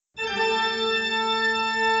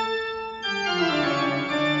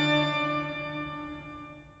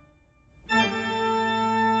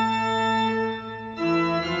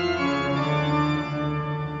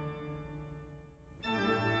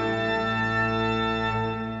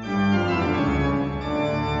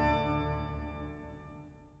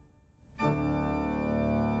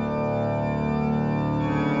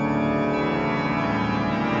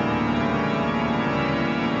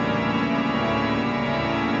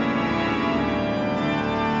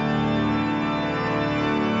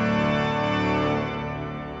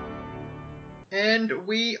And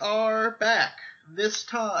we are back. This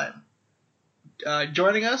time,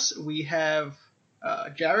 joining us, we have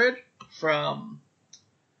Jared from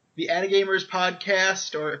the Anigamers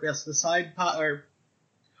podcast, or I guess the side or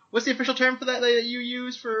what's the official term for that you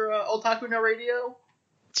use for Old Taku No Radio?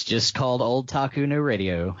 It's just called Old Taku No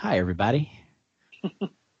Radio. Hi, everybody.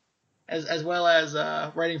 as well as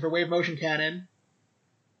writing for Wave Motion Canon.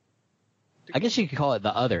 I guess you could call it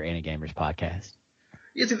the other Anigamers podcast.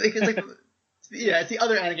 It's like it's the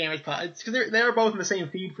other Anigamers podcast because they are both in the same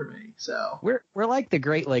feed for me. So we're like the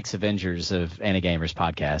Great Lakes Avengers of Anigamers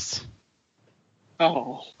podcasts.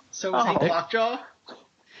 Oh, so is Hank Lockjaw?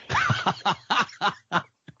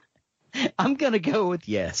 I'm gonna go with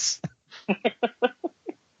yes.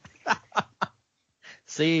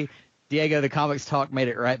 See, Diego, the Comics Talk made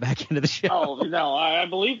it right back into the show. Oh, no, I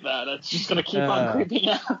believe that. It's just going to keep on creeping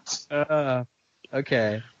out.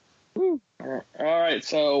 Okay. All right,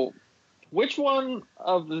 so which one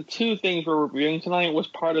of the two things we're reviewing tonight was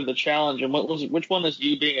part of the challenge, and which one is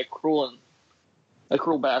you being a cruel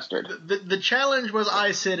bastard? The challenge was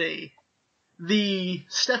iCity. The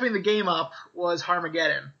stepping the game up was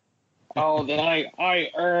Harmageddon. Oh, then I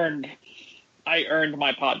earned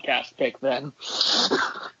my podcast pick then.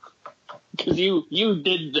 Because you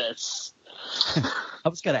did this. I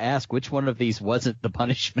was going to ask which one of these wasn't the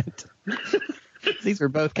punishment. These were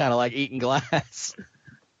both kind of like eating glass.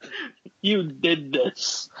 You did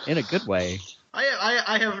this. In a good way.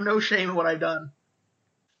 I have no shame in what I've done.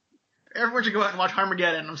 Everyone should go out and watch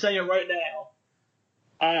Harmageddon. I'm saying it right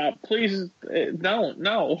now. Please, don't.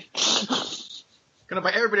 No. Gonna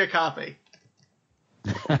buy everybody a copy.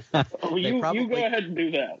 You go ahead and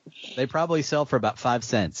do that. They probably sell for about 5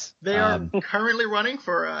 cents. They are currently running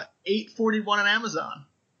for $8.41 on Amazon.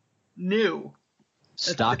 New.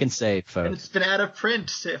 Stock and save, folks. And it's been out of print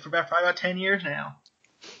for about 10 years now.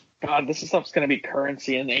 God, this stuff's going to be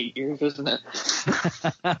currency in 8 years, isn't it?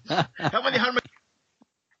 How many Harmageddon?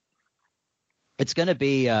 It's going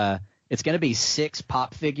to be 6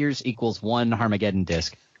 pop figures equals 1 Harmageddon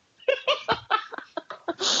disc.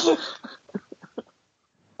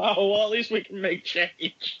 Oh, well, at least we can make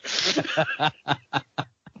change.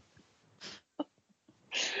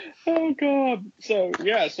 Oh, God. So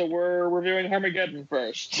we're reviewing Harmageddon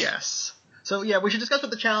first. Yes. So, yeah, we should discuss what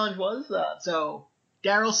the challenge was. So,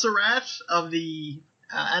 Daryl Surratt of the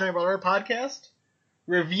Anime Brother podcast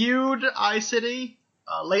reviewed iCity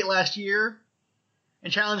late last year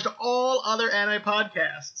and challenged all other anime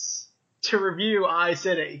podcasts to review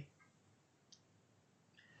iCity.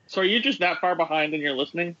 So are you just that far behind and you're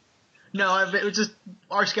listening? No, it was just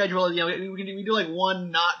our schedule. You know, we do like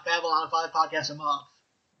one not Babylon 5 podcast a month.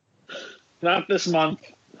 Not this month.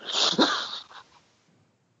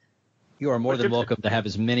 You are more than welcome to have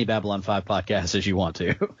as many Babylon 5 podcasts as you want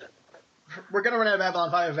to. We're going to run out of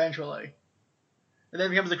Babylon 5 eventually. And then it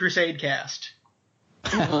becomes the Crusade cast.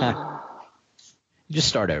 Just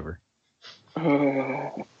start over.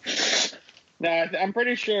 No, I'm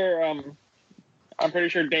pretty sure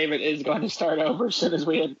David is going to start over as soon as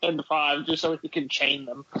we end 5, just so he can chain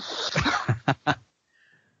them.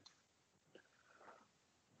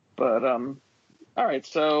 But, all right,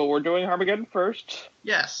 so we're doing Harmageddon first.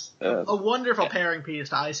 Yes. A wonderful pairing piece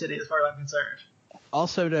to iCity as far as I'm concerned.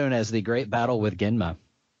 Also known as the Great Battle with Genma.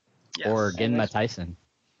 Yes. Or Genma Tyson.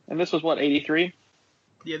 And this was, what, 83?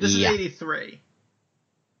 Yeah, this is 83.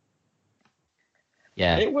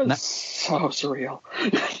 Yeah. It was so surreal.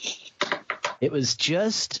 It was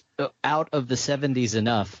just out of the 70s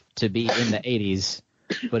enough to be in the 80s,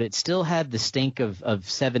 but it still had the stink of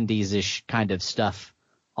 70s-ish kind of stuff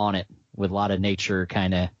on it, with a lot of nature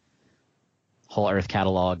kind of whole Earth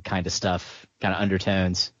catalog kind of stuff, kind of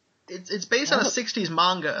undertones. It's based on a 60s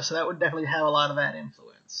manga, so that would definitely have a lot of that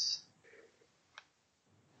influence.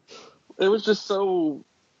 It was just so,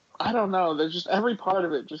 I don't know, there's just every part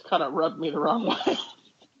of it just kind of rubbed me the wrong way.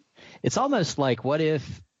 It's almost like, what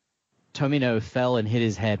if Tomino fell and hit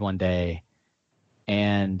his head one day,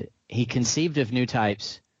 and he conceived of new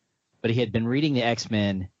types, but he had been reading the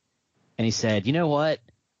X-Men, and he said, you know what?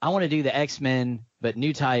 I want to do the X-Men, but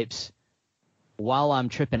new types, while I'm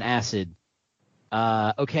tripping acid.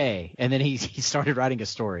 Okay. And then he started writing a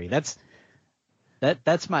story. That's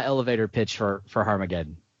my elevator pitch for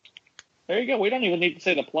Harmageddon. There you go. We don't even need to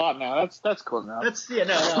say the plot now. That's cool now. No.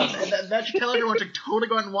 That should tell everyone to totally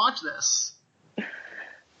go out and watch this.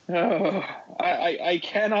 I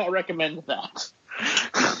cannot recommend that.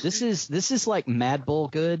 This is like Mad Bull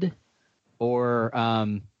good, or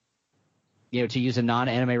to use a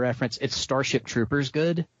non-anime reference, it's Starship Troopers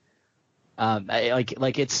good.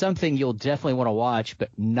 Like it's something you'll definitely want to watch, but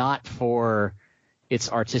not for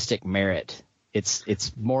its artistic merit.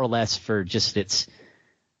 it's more or less for just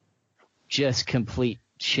complete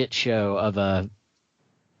shit show of a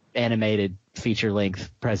animated feature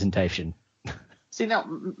length presentation. See, now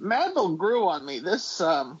Madville grew on me. This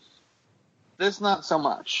not so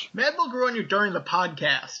much. Madville grew on you during the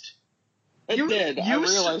podcast. It did. I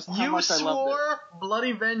realized how much I loved it. You swore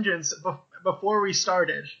bloody vengeance before we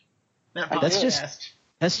started that podcast.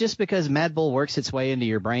 That's just because Madville works its way into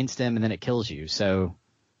your brainstem and then it kills you. So,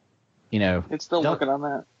 it's still working on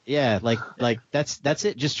that. Yeah, like that's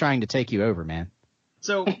it. Just trying to take you over, man.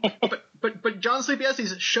 So, but John Sleepy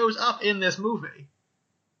Estes shows up in this movie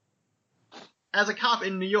as a cop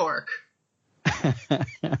in New York.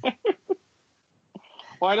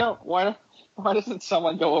 Why doesn't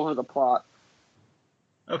someone go over the plot?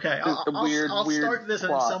 Okay, I'll start this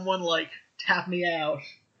plot. and someone tap me out.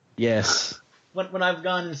 Yes. When I've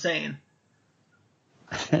gone insane.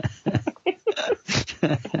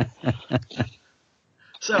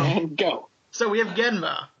 So go. So we have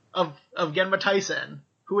Genma of Genma Tyson,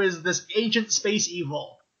 who is this ancient space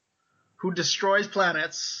evil who destroys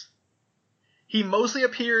planets. He mostly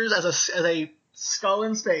appears as a skull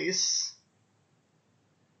in space,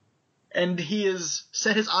 and he has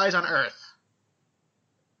set his eyes on Earth.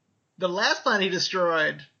 The last planet he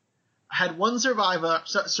destroyed had one survivor,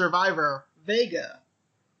 Vega,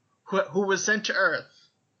 who was sent to Earth,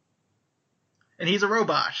 and he's a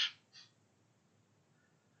robot.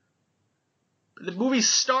 The movie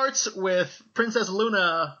starts with Princess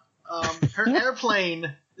Luna. Her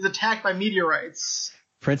airplane is attacked by meteorites.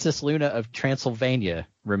 Princess Luna of Transylvania,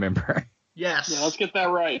 remember? Yes. Yeah, let's get that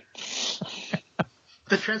right.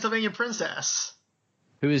 The Transylvanian princess.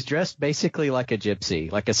 Who is dressed basically like a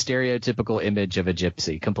gypsy, like a stereotypical image of a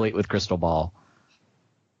gypsy, complete with crystal ball.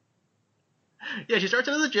 Yeah, she starts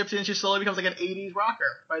out as a gypsy and she slowly becomes like an 80s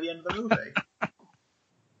rocker by the end of the movie.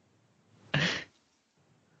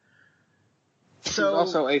 She's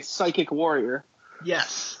also a psychic warrior.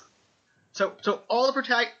 Yes. So all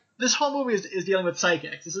the this whole movie is dealing with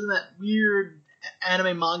psychics. This isn't that weird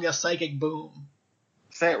anime manga psychic boom.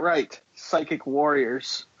 Say it right. Psychic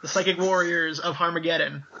warriors. The psychic warriors of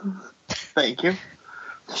Harmageddon. Thank you.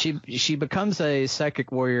 She becomes a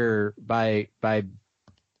psychic warrior by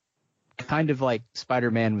kind of like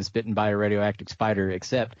Spider-Man was bitten by a radioactive spider,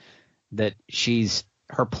 except that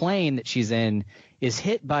her plane that she's in is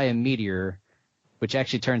hit by a meteor, which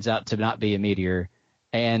actually turns out to not be a meteor,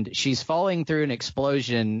 and she's falling through an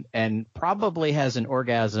explosion and probably has an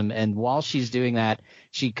orgasm, and while she's doing that,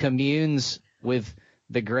 she communes with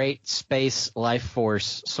the great space life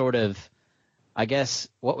force, sort of, I guess,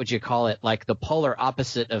 what would you call it, like the polar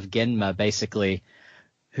opposite of Genma, basically,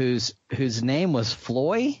 whose name was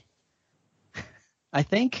Floy, I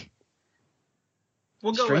think.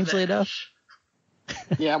 We'll go Strangely with that. enough.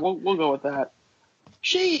 Yeah, we'll go with that.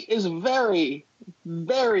 She is very,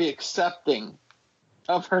 very accepting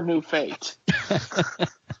of her new fate.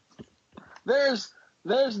 There's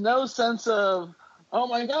no sense of, oh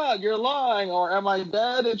my god, you're lying, or am I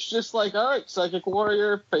dead? It's just like, all right, psychic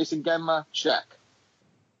warrior facing Genma, check.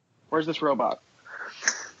 Where's this robot?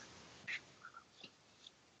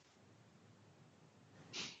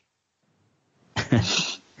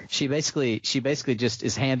 She basically just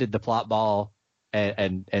is handed the plot ball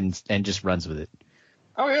and just runs with it.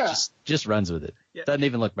 Oh yeah, just runs with it. Yeah. Doesn't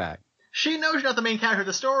even look back. She knows she's not the main character of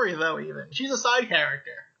the story, though. Even she's a side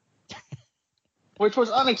character, which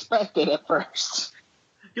was unexpected at first.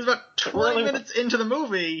 Because about 20 minutes into the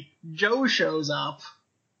movie, Joe shows up,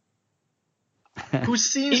 who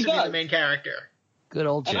seems to be the main character. Good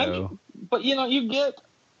old Joe. But you get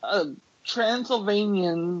a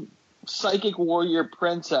Transylvanian psychic warrior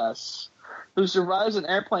princess who survives an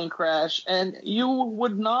airplane crash, and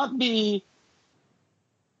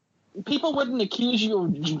people wouldn't accuse you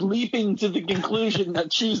of leaping to the conclusion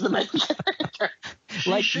that she's the main character.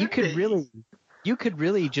 Like, you could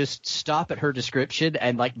really just stop at her description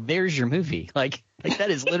and, like, there's your movie. Like that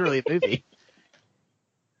is literally a movie.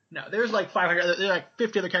 No, there's like 500, there's like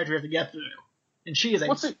 50 other characters you have to get through. And she's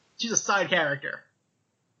a side character.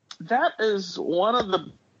 That is one of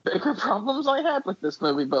the bigger problems I had with this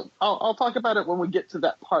movie, but I'll talk about it when we get to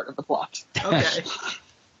that part of the plot. Okay.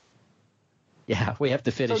 Yeah, we have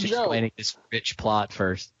to finish explaining this rich plot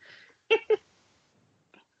first.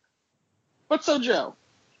 But so Joe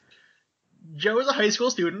is a high school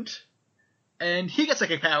student, and he gets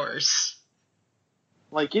psychic powers.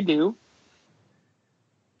 Like you do.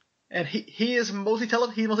 And he is mostly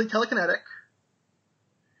telekinetic.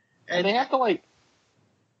 And they have to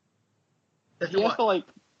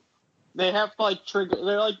trigger,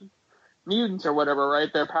 they're like mutants or whatever,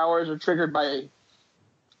 right? Their powers are triggered by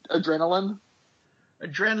adrenaline.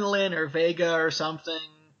 Adrenaline or Vega or something.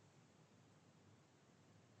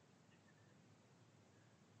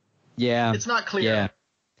 Yeah. It's not clear.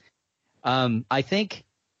 Yeah. I think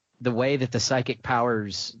the way that the psychic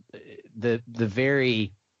powers, the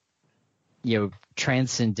very,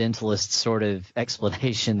 transcendentalist sort of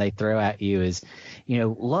explanation they throw at you is,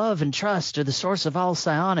 love and trust are the source of all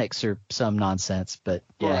psionics or some nonsense. But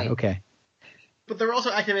yeah, Right. okay. But they're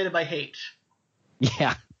also activated by hate.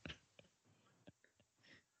 Yeah.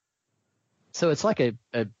 So it's like a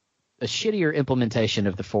shittier implementation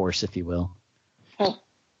of the Force, if you will.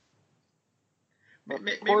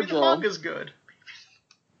 Maybe Poor the Joe. manga's good.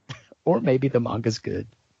 Or maybe the manga's good.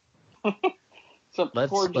 So Let's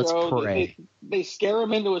poor Joe, pray. they scare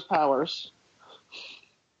him into his powers,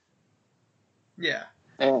 Yeah.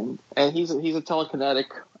 and he's a telekinetic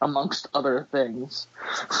amongst other things.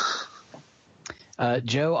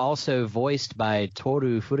 Joe also voiced by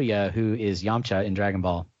Toru Furuya, who is Yamcha in Dragon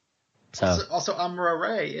Ball. So Also Amuro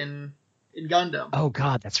Ray in Gundam. oh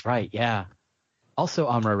god, that's right, yeah. Also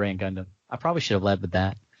Amuro Ray in Gundam. I probably should have led with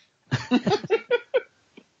that.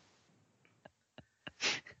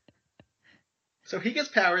 So he gets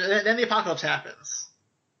powers, and then the apocalypse happens.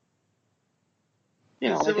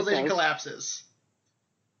 Civilization collapses.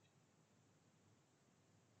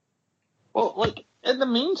 Well, like in the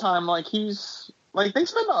meantime, like he's like they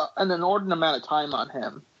spend an inordinate amount of time on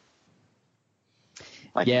him.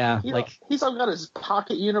 Like, Yeah, he's got his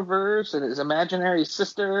pocket universe and his imaginary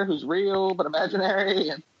sister who's real but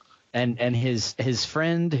imaginary, and his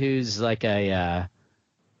friend who's like a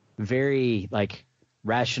very like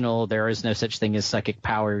rational. There is no such thing as psychic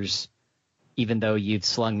powers. Even though you've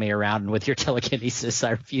slung me around with your telekinesis,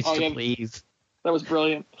 I refuse to please. That was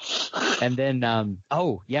brilliant. And then,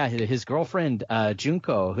 his girlfriend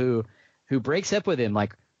Junko, who breaks up with him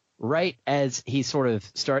like right as he sort of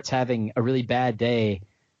starts having a really bad day,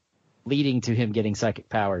 leading to him getting psychic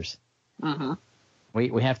powers. Mm-hmm.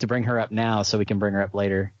 We have to bring her up now so we can bring her up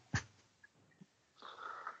later.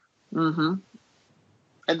 Mm-hmm.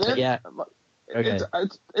 And then, yeah, okay.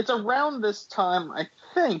 It's around this time, I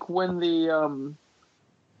think, when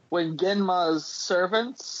when Genma's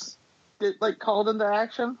servants get called into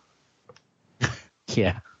action.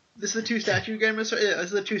 Yeah. This is the two statue Genma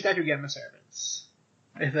servants,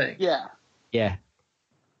 I think. Yeah. Yeah.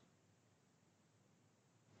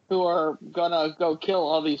 Who are gonna go kill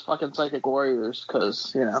all these fucking psychic warriors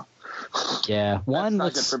because Yeah. One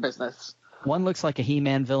not good for business. One looks like a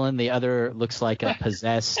He-Man villain. The other looks like a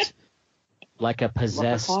possessed, like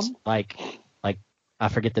I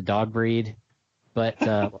forget the dog breed, but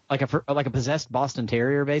like a possessed Boston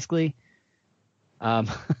Terrier, basically.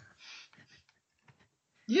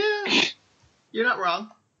 Yeah, you're not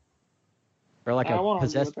wrong. Or like a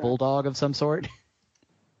possessed bulldog of some sort.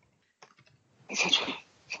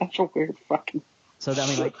 Such a weird fucking. So I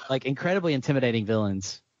mean, like incredibly intimidating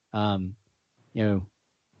villains. Blood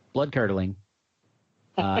curdling.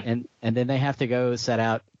 And then they have to go set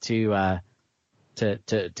out to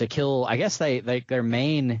kill. I guess their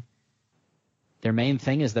main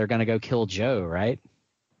thing is they're going to go kill Joe, right?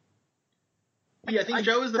 Yeah, I think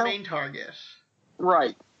Joe is the main target.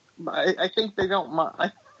 Right. I think they don't.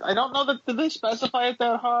 I don't know that did they specify it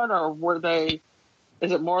that hard, or were they?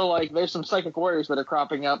 Is it more like there's some psychic warriors that are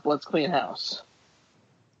cropping up? Let's clean house.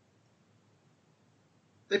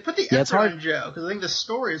 They put the effort on Joe because I think the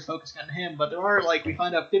story is focused on him, but there are we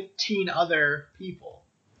find out 15 other people.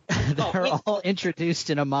 They're all introduced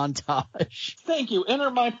in a montage. Thank you. Enter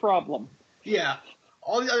my problem. Yeah,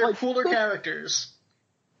 all the other cooler characters.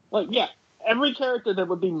 Every character that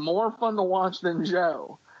would be more fun to watch than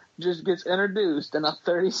Joe just gets introduced in a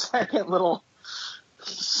 30-second little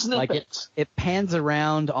snippet. It pans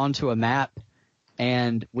around onto a map,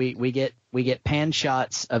 and we get pan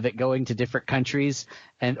shots of it going to different countries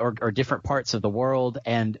or different parts of the world,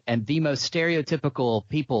 and the most stereotypical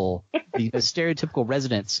people, the most stereotypical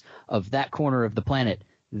residents of that corner of the planet.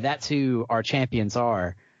 That's who our champions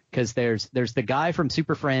are. Because there's the guy from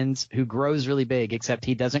Super Friends who grows really big, except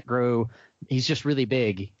he doesn't grow. He's just really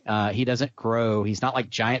big. He doesn't grow. He's not like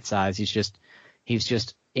giant size. He's just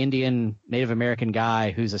Indian Native American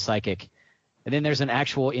guy who's a psychic. And then there's an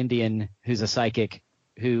actual Indian who's a psychic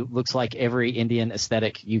who looks like every Indian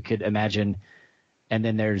aesthetic you could imagine. And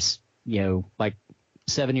then there's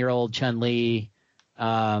 7-year-old Chun-Li.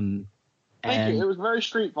 Thank you. It was very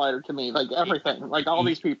Street Fighter to me. Like everything. Like all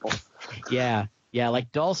these people. Yeah. Yeah,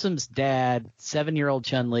 like Dhalsim's dad, 7-year-old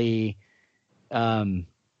Chun-Li.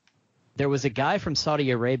 There was a guy from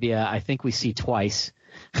Saudi Arabia I think we see twice,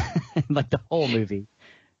 like the whole movie.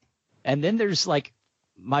 And then there's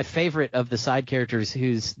my favorite of the side characters,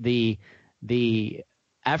 who's the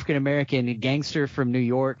African-American gangster from New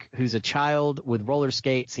York who's a child with roller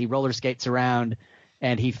skates. He roller skates around,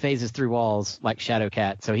 and he phases through walls like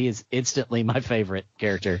Shadowcat. So he is instantly my favorite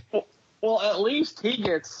character. Well, at least he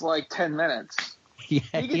gets like 10 minutes. Yeah,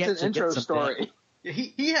 He gets an intro some story. depth. Yeah,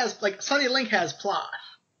 he has, like, Sonny Link has plot.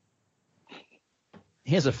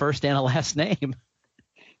 He has a first and a last name.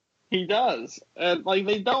 He does. And, like,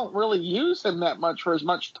 they don't really use him that much for as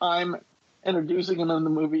much time introducing him in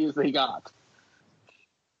the movie as they got.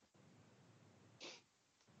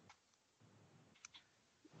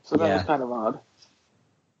 So that was kind of odd.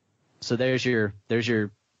 So there's your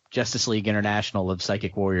Justice League International of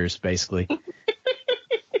Psychic Warriors, basically.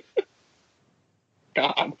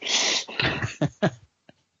 God.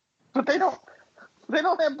 But they don't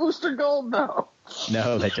have Booster Gold, though.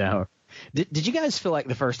 No, they don't. Did you guys feel like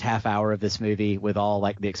the first half hour of this movie with all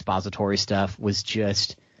like the expository stuff was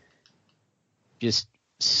just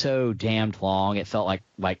so damned long? It felt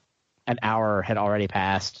like an hour had already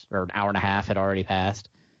passed, or an hour and a half had already passed.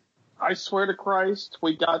 I swear to Christ,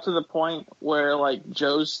 we got to the point where like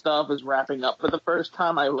Joe's stuff is wrapping up for the first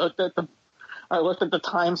time. I looked at the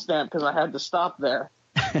timestamp because I had to stop there,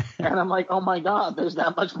 and I'm like, oh my God, there's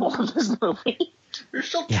that much more of this movie. There's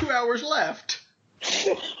still 2 hours left.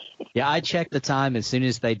 Yeah, I checked the time as soon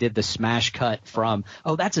as they did the smash cut from.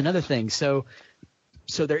 Oh, that's another thing. So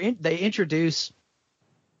they introduce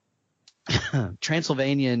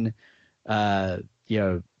Transylvanian,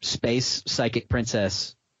 space psychic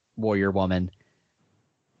princess warrior woman,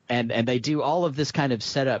 and they do all of this kind of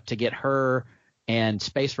setup to get her and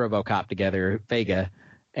Space RoboCop together, Vega,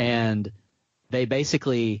 and they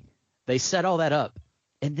set all that up,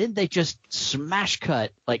 and then they just smash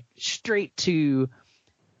cut like straight to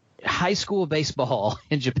high school baseball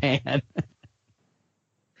in Japan.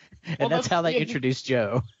 And that's how they introduced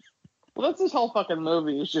Joe. Well, that's this whole fucking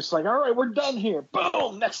movie. It's just like, all right, we're done here.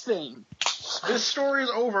 Boom, next thing. This story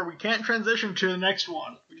is over. We can't transition to the next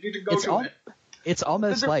one. We need to go to it. It's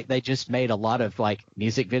almost like they just made a lot of like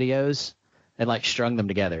music videos and like strung them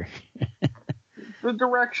together. The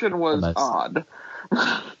direction was odd.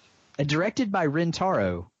 And directed by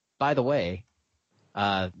Rintaro, by the way.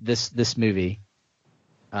 This movie.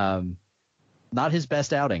 Not his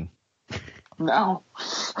best outing. No.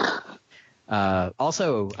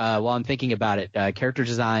 Also, while I'm thinking about it, character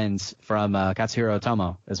designs from Katsuhiro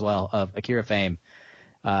Otomo as well, of Akira fame.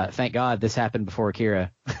 Thank God this happened before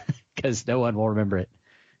Akira, because no one will remember it.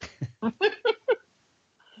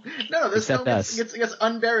 No, this Except film us. gets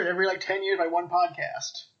unburied every like 10 years by one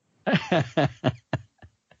podcast.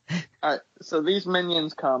 All right, so these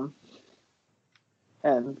minions come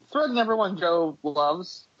and threaten everyone Joe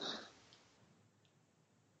loves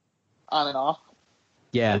on and off.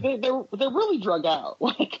 Yeah. They're really drug out.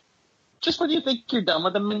 Like, just when you think you're done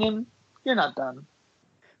with a minion, you're not done.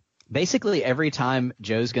 Basically, every time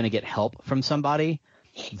Joe's going to get help from somebody,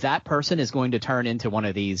 that person is going to turn into one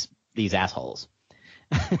of these assholes.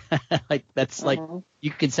 Like that's like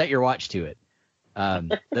you can set your watch to it.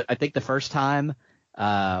 I think the first time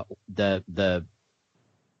the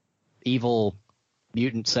evil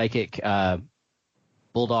mutant psychic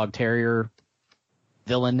bulldog terrier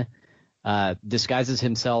villain disguises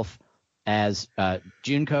himself as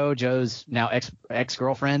Junko, Joe's now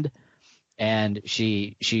ex-girlfriend, and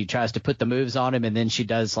she tries to put the moves on him, and then she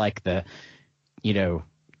does like the,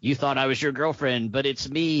 you thought I was your girlfriend, but it's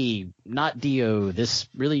me, not Dio, this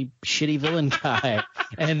really shitty villain guy.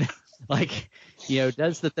 And like,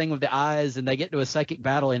 does the thing with the eyes, and they get into a psychic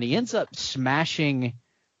battle, and he ends up smashing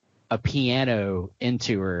a piano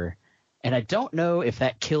into her. And I don't know if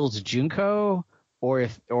that kills Junko and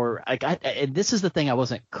this is the thing I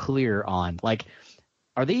wasn't clear on. Like,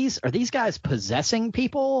 are these guys possessing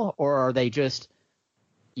people, or are they just,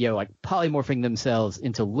 like polymorphing themselves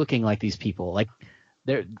into looking like these people? Like,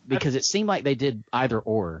 because it seemed like they did either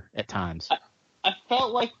or at times. I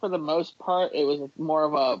felt like for the most part it was more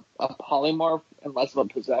of a polymorph and less of a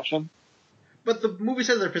possession. But the movie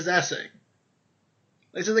says they're possessing.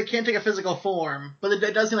 They said they can't take a physical form, but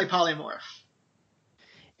it does seem like polymorph.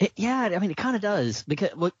 It kind of does, because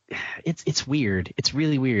look, it's weird. It's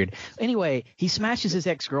really weird. Anyway, he smashes his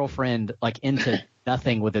ex-girlfriend like into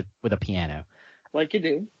nothing with a piano. Like you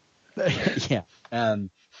do. Yeah.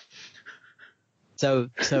 So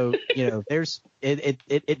there's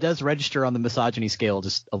it does register on the misogyny scale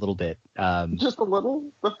just a little bit. Just a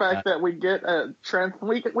little. The fact that we get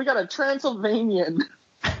we got a Transylvanian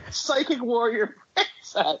psychic warrior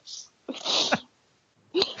princess.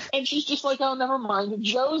 And she's just like, oh, never mind.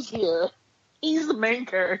 Joe's here. He's the main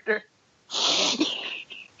character.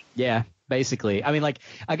 Yeah. basically. I mean, like,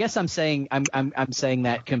 I guess I'm saying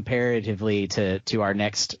that comparatively to our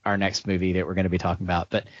next movie that we're going to be talking about.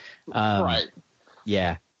 But Right.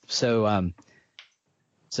 yeah. So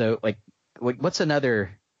like, what's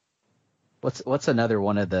another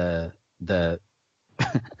one of the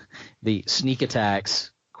the sneak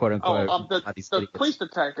attacks, quote unquote? The police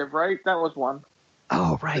detective, right? That was one.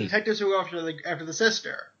 Oh, The right. detectives who go after the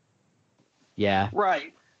sister. Yeah.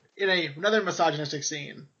 Right. In another misogynistic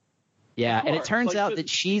scene. Yeah, and it turns out that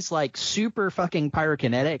she's like super fucking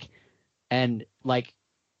pyrokinetic, and like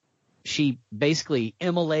she basically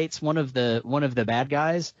immolates one of the bad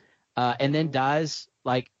guys, and then dies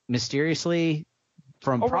like mysteriously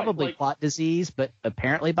from probably plot disease, but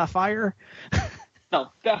apparently by fire. No,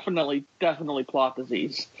 definitely plot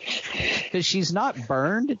disease. Because she's not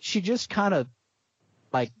burned, she just kind of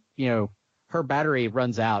like, you know, her battery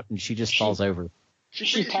runs out and she just falls over.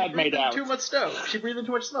 She Padme'd out. Too much smoke. She breathed in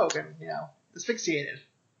too much smoke and, you know, asphyxiated.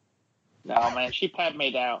 No, man, she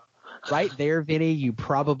Padme'd out. Right there, Vinny, you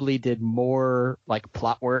probably did more like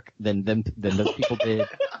plot work than those people did.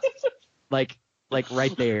 like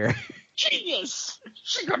right there. Genius!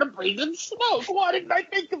 She's gonna breathe in smoke. Why didn't I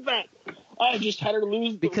think of that? I just had her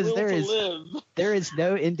lose the will to live. There is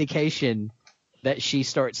no indication that she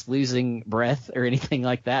starts losing breath or anything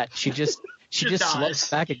like that. She just slips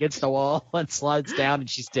back against the wall and slides down, and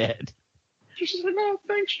she's dead. She's like, "Oh,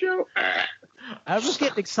 thanks, Joe." I was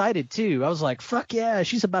getting excited too. I was like, "Fuck yeah,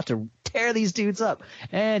 she's about to tear these dudes up,"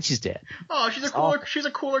 and she's dead. Oh, she's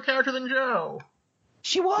a cooler character than Joe.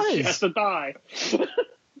 She was. She has to die.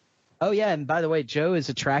 Oh yeah, and by the way, Joe is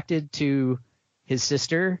attracted to his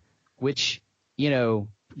sister, which, you know,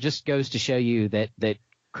 just goes to show you that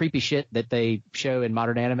creepy shit that they show in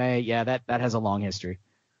modern anime, yeah, that has a long history.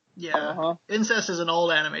 Yeah. Uh-huh. Incest is an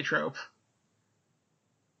old anime trope.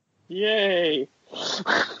 Yay.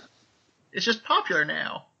 It's just popular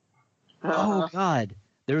now. Oh God.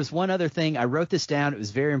 There was one other thing. I wrote this down. It was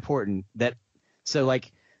very important. So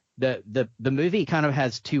like the movie kind of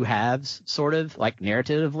has two halves, sort of, like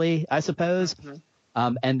narratively, I suppose.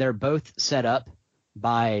 Mm-hmm. And they're both set up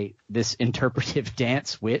by this interpretive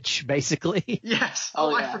dance witch, basically. Yes.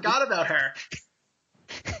 Oh, yeah. I forgot about her.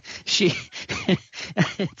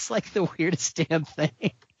 It's like the weirdest damn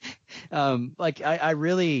thing. Like I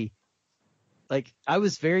really, like, I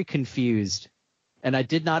was very confused and I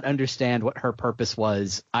did not understand what her purpose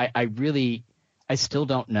was. I still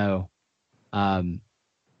don't know.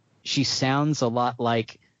 She sounds a lot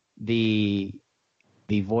like the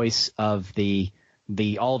voice of the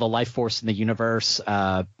all the life force in the universe,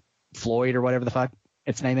 Floyd or whatever the fuck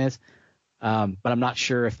its name is. But I'm not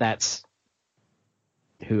sure if that's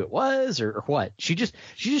who it was or what. She just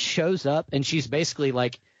shows up and she's basically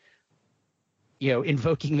like, you know,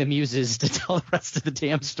 invoking the muses to tell the rest of the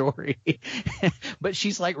damn story. But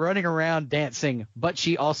she's like running around dancing, but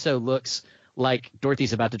she also looks like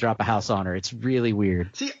Dorothy's about to drop a house on her. It's really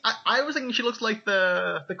weird. See, I was thinking she looks like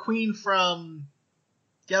the queen from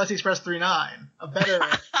Galaxy Express 39, a better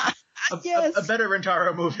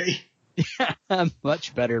Rintaro movie. Yeah, a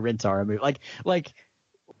much better Rintaro movie. Like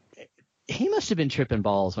he must have been tripping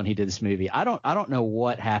balls when he did this movie. I don't know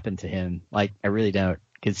what happened to him. Like, I really don't,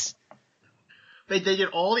 because they did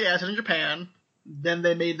all the acid in Japan, then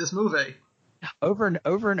they made this movie. Over and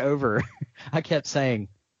over and over, I kept saying,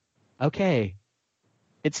 "Okay,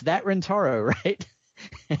 it's that Rintaro, right?"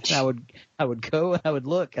 And I would go and I would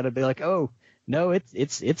look and I'd be like, "Oh no, it's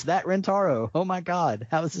that Rintaro. Oh my God,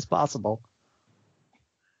 how is this possible?"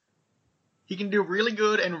 He can do really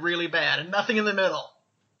good and really bad, and nothing in the middle.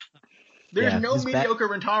 There's no mediocre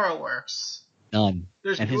Rintaro works. None.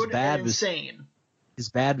 There's and good and insane. His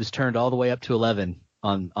bad was turned all the way up to 11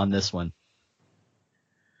 on this one.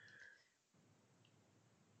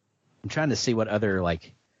 I'm trying to see what other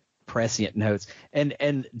like prescient notes.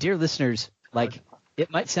 And dear listeners, like, it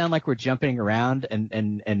might sound like we're jumping around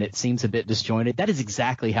and it seems a bit disjointed. That is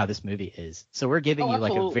exactly how this movie is. So we're giving you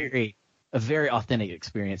like a very authentic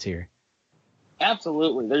experience here.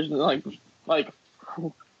 Absolutely. There's like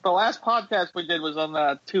the last podcast we did was on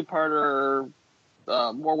the two-parter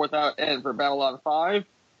War Without End for Babylon 5.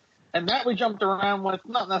 And that we jumped around with.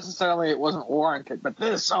 Not necessarily it wasn't warranted, but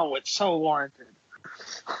it's so warranted.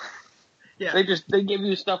 Yeah. They give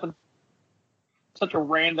you stuff in such a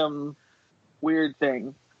random, weird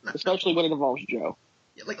thing, especially when it involves Joe.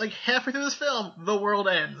 Like halfway through this film, the world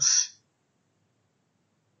ends.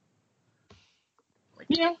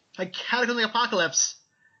 Like cataclysmic apocalypse.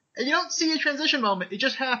 And you don't see a transition moment, it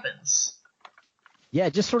just happens. Yeah,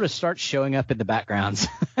 it just sort of starts showing up in the backgrounds.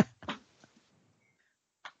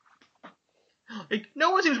 Like,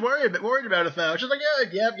 no one seems worried about it though. It's just like,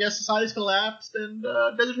 yes, society's collapsed and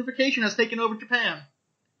desertification has taken over Japan.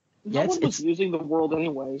 No one was using the world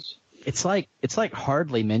anyways. It's like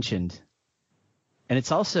hardly mentioned, and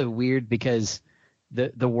it's also weird because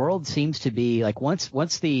the world seems to be like once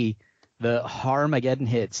the Harmageddon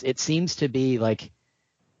hits, it seems to be like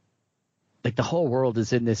the whole world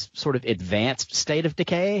is in this sort of advanced state of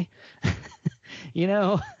decay, you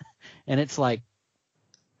know, and it's like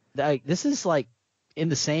this is like in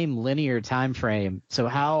the same linear time frame. So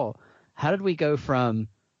how did we go from,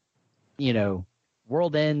 you know,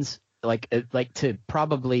 world ends like to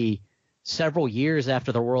probably several years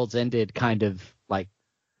after the world's ended kind of like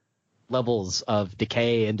levels of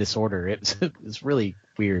decay and disorder? It's really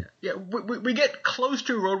weird. Yeah, we get close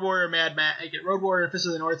to Road Warrior Mad Max, Road Warrior Fist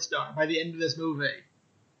of the North Star by the end of this movie,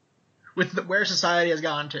 with where society has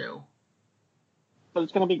gone to. But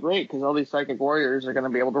it's going to be great because all these psychic warriors are going to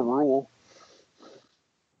be able to rule.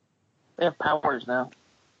 They have powers now.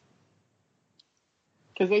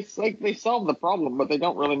 Because they solve the problem, but they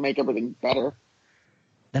don't really make everything better.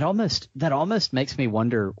 That almost makes me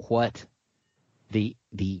wonder what the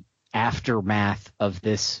aftermath of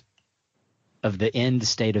the end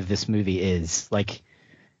state of this movie is. Like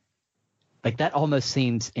that almost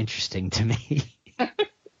seems interesting to me.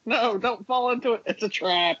 No, don't fall into it. It's a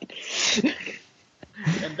trap.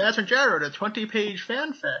 And that's when Jared wrote a 20-page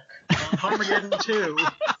fanfic on Armageddon 2.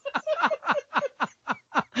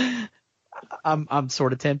 I'm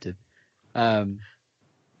sort of tempted. Oh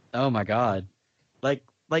my god. Like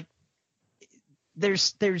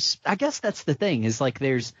there's I guess that's the thing is like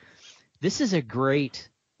this is a great,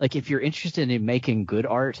 like if you're interested in making good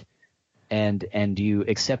art and you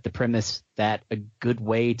accept the premise that a good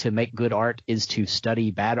way to make good art is to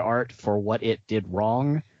study bad art for what it did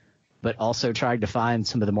wrong, but also trying to find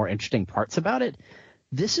some of the more interesting parts about it,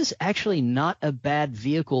 this is actually not a bad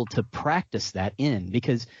vehicle to practice that in,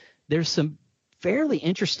 because there's some fairly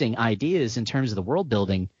interesting ideas in terms of the world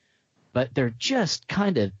building, but they're just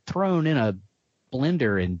kind of thrown in a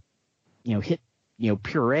blender and,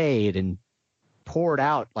 pureed and poured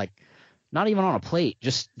out, like not even on a plate,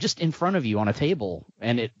 just in front of you on a table.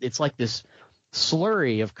 And it's like this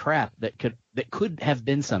slurry of crap that could have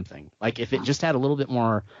been something. Like if it just had a little bit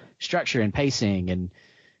more structure and pacing and,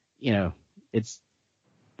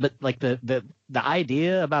 but like the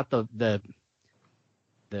idea about the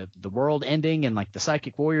world ending and like the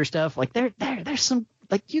psychic warrior stuff, like there's some,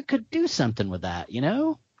 like you could do something with that,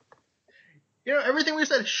 everything we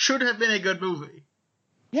said should have been a good movie.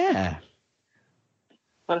 Yeah.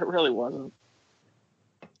 But it really wasn't.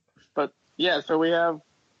 But yeah, so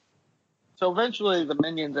eventually the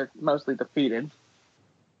minions are mostly defeated.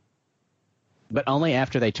 But only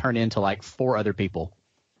after they turn into like 4 other people.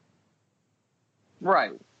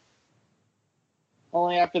 Right.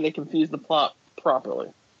 Only after they confuse the plot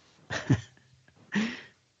properly.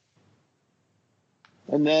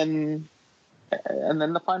 And then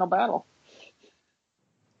the final battle.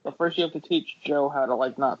 But first you have to teach Joe how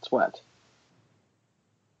to not sweat.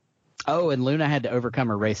 Oh, and Luna had to overcome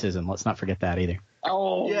her racism. Let's not forget that either.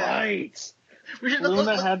 Oh, yeah. Right. That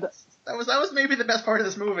was maybe the best part of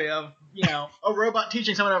this movie of, a robot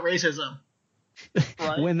teaching someone about racism.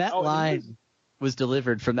 Right? When that line was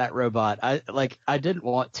delivered from that robot, I didn't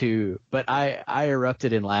want to, but I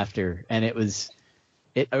erupted in laughter, and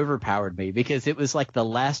it overpowered me because it was like the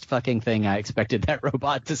last fucking thing I expected that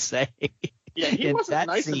robot to say. Yeah, he wasn't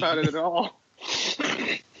nice about it at all.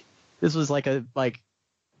 This was a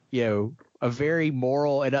very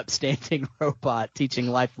moral and upstanding robot teaching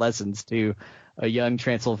life lessons to a young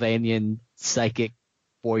Transylvanian psychic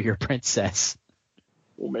warrior princess.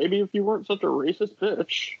 Well, maybe if you weren't such a racist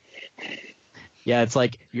bitch. Yeah, it's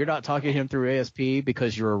like, you're not talking to him through ASP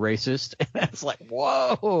because you're a racist. And it's like,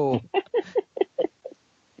 whoa.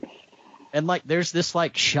 And there's this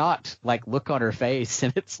shocked look on her face,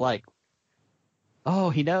 and it's like,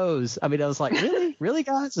 oh, he knows. I mean, I was like, really,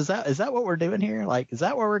 guys? Is that what we're doing here? Is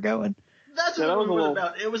that where we're going? That's what it was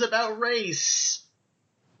about. It was about race.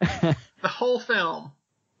 The whole film.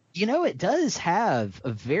 It does have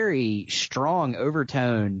a very strong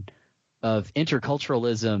overtone of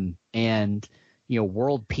interculturalism and,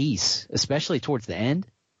 world peace, especially towards the end.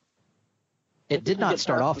 It did not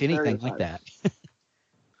start off anything like that.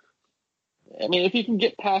 I mean, if you can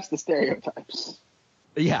get past the stereotypes.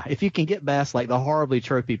 Yeah, if you can get past the horribly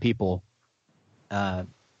tropey people,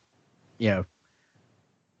 you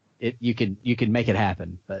can make it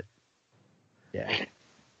happen. But yeah.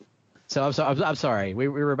 So I'm sorry. We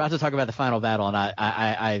were about to talk about the final battle, and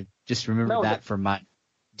I just remembered that from my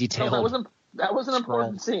detailed. No, that was an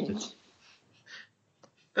important scene.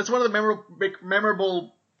 That's one of the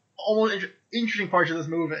memorable, almost interesting parts of this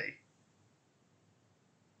movie.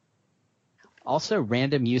 Also,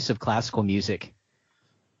 random use of classical music.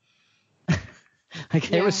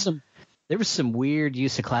 There was some weird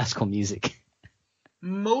use of classical music.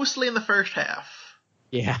 Mostly in the first half.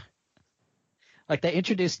 Yeah. Like they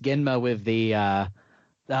introduced Genma with the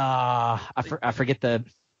I forget the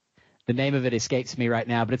name of it escapes me right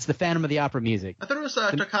now, but it's the Phantom of the Opera music. I thought it was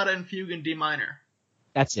Toccata and Fugue in D minor.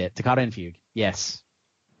 That's it, Toccata and Fugue. Yes.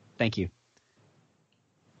 Thank you.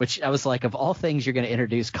 Which I was like, of all things you're going to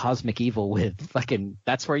introduce Cosmic Evil with, fucking,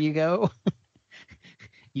 that's where you go?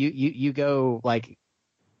 you go, like,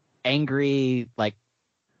 angry, like,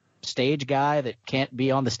 stage guy that can't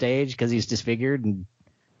be on the stage because he's disfigured, and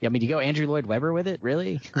I mean, you go Andrew Lloyd Webber with it,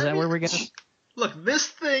 really? Is that where we're going? Look, this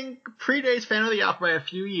thing predates Phantom of the Opera by a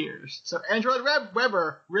few years, so Andrew Lloyd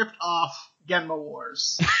Webber ripped off Genma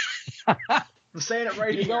Wars. I'm saying it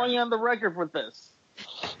right here. You're going on the record with this.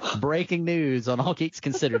 Breaking news on All Geeks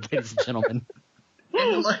Considered, ladies and gentlemen.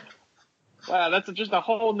 Wow, that's just a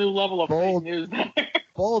whole new level of fake news there.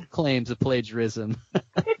 Bold claims of plagiarism. Oh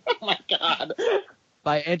my god.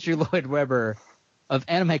 By Andrew Lloyd Webber of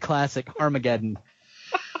anime classic Armageddon.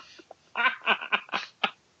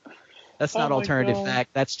 That's not alternative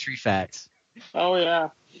fact, that's true facts. Oh yeah.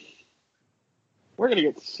 We're gonna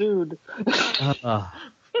get sued.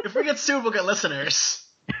 If we get sued, we'll get listeners.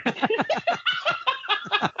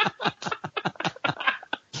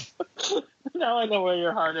 Now I know where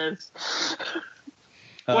your heart is.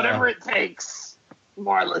 Whatever it takes.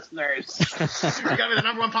 More listeners. We're gonna be the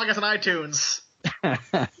 #1 podcast on iTunes.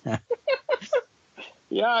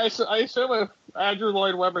 Yeah, I assume if Andrew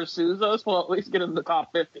Lloyd Webber sues us, we'll at least get in the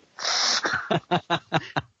top 50.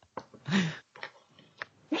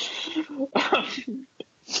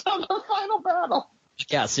 So the final battle.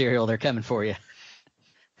 Yeah, Serial, they're coming for you.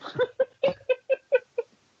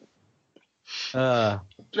 Joe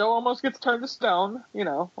almost gets turned to stone,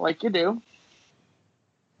 like you do.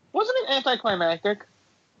 Wasn't it anticlimactic?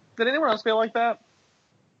 Did anyone else feel like that?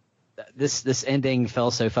 This ending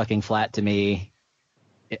fell so fucking flat to me.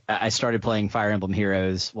 I started playing Fire Emblem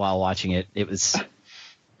Heroes while watching it. It was...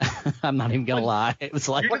 I'm not even gonna lie. It was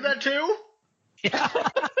like... You did that too? Yeah.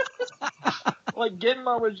 Like,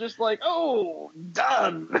 Genma was just like, oh,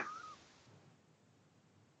 done.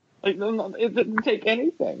 Like, it didn't take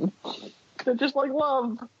anything. They're just like,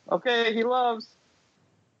 love. Okay, he loves.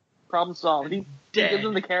 Problem solved. He gives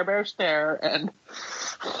him the Care Bear stare, and...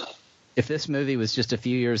 If this movie was just a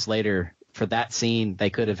few years later, for that scene, they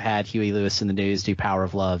could have had Huey Lewis in the News do Power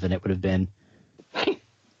of Love, and it would have been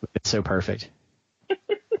so perfect. But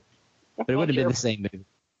it wouldn't have been the same movie.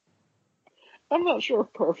 I'm not sure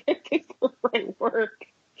perfect is the right word.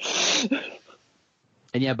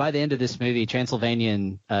 And yeah, by the end of this movie,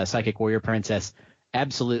 Transylvanian Psychic Warrior Princess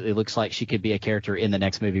absolutely looks like she could be a character in the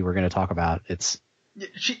next movie we're going to talk about.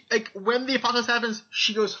 She, like, when the apocalypse happens,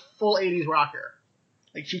 she goes full 80s rocker.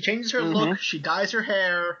 Like, she changes her look, she dyes her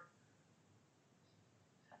hair.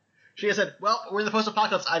 She has said, well, we're in the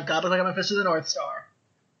post-apocalypse, I've got to look like I'm a fist of the North Star.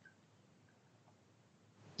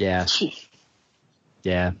 Yeah.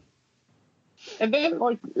 Yeah. And then,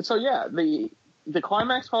 like, so yeah, the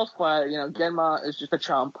climax falls flat, Genma is just a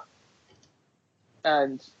chump.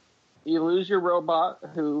 And you lose your robot,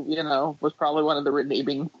 who, was probably one of the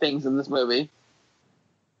redeeming things in this movie.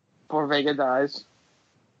 Before Vega dies.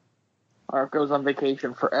 Or goes on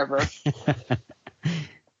vacation forever.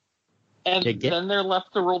 And then they're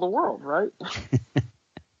left to rule the world, right?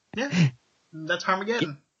 Yeah. That's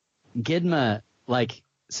Armageddon. Genma,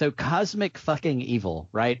 so cosmic fucking evil,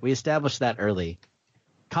 right? We established that early.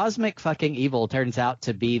 Cosmic fucking evil turns out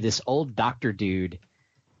to be this old doctor dude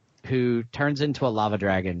who turns into a lava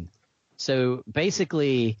dragon. So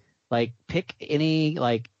basically, pick any,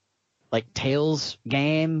 Tales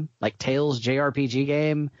game, Tales JRPG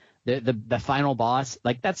game, the final boss,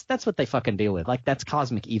 that's what they fucking deal with. That's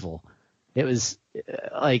cosmic evil. It was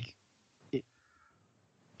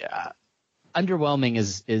underwhelming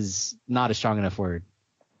is not a strong enough word.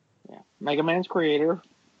 Yeah, Mega Man's creator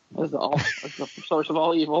is the source of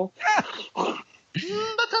all evil.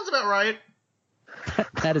 That sounds about right.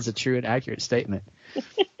 That is a true and accurate statement.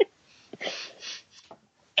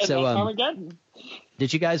 So Armageddon.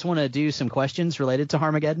 Did you guys want to do some questions related to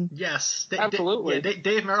Armageddon? Yes, absolutely.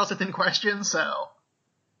 Dave Merrill sent in questions, so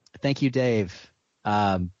thank you, Dave.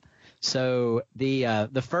 So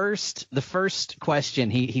the first question,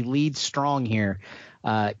 he leads strong here.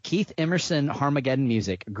 Keith Emerson, Armageddon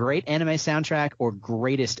music, great anime soundtrack or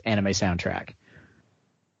greatest anime soundtrack?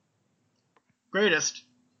 Greatest.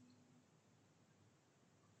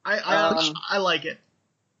 I like it.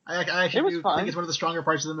 I actually do fun. think it's one of the stronger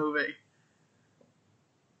parts of the movie.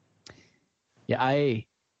 Yeah, I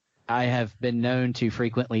have been known to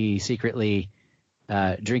frequently, secretly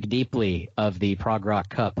drink deeply of the prog rock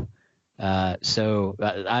cup. So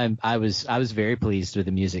I was very pleased with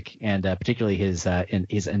the music, and particularly his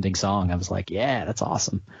ending song. I was like, yeah, that's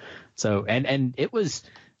awesome. So and it was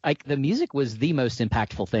like the music was the most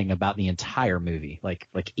impactful thing about the entire movie, like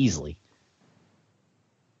easily.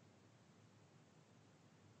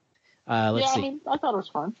 Let's see. I mean, I thought it was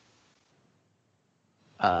fun.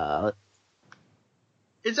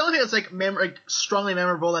 It's the only thing that's like strongly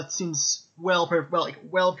memorable that seems well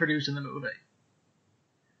produced in the movie.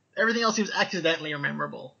 Everything else seems accidentally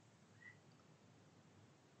memorable.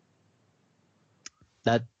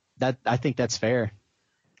 That I think that's fair.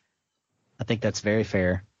 I think that's very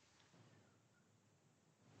fair.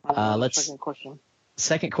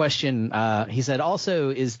 Second question. He said, also,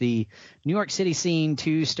 is the New York City scene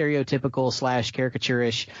too stereotypical /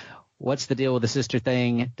 caricaturish? What's the deal with the sister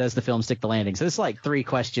thing? Does the film stick the landing? So this is like 3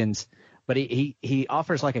 questions, but he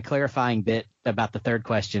offers like a clarifying bit about the third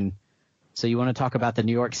question. So you want to talk about the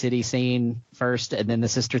New York City scene first and then the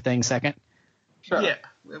sister thing second? Sure. Yeah.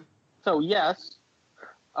 So yes,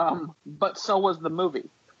 but so was the movie.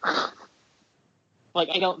 Like,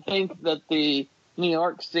 I don't think that the New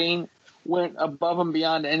York scene went above and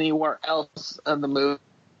beyond anywhere else in the movie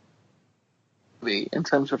in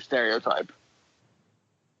terms of stereotype.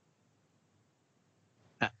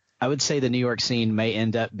 I would say the New York scene may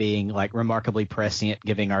end up being like remarkably prescient,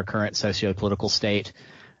 given our current socio-political state.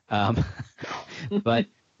 But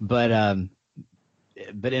in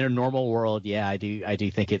a normal world, yeah, I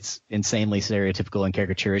do think it's insanely stereotypical and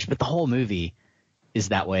caricaturish. But the whole movie is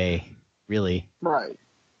that way, really. Right.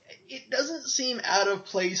 It doesn't seem out of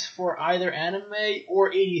place for either anime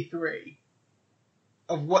or 83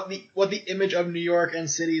 of what the image of New York and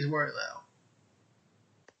cities were, though.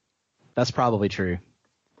 That's probably true.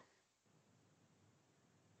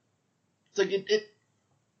 It's like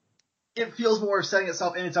it feels more setting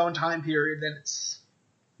itself in its own time period than it's,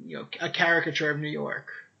 a caricature of New York.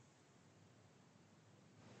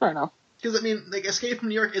 Fair enough. Because, I mean, like, Escape from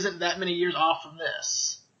New York isn't that many years off from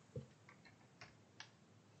this.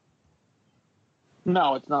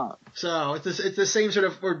 No, it's not. So it's the same sort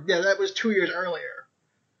of, that was 2 years earlier.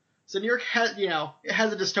 So New York has, it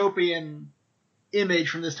has a dystopian image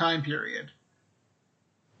from this time period.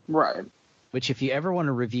 Right. Which, if you ever want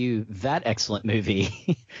to review that excellent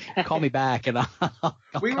movie, call me back and I'll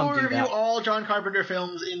we will review that. all John Carpenter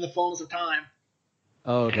films in the fullness of time.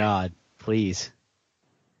 Oh God, please.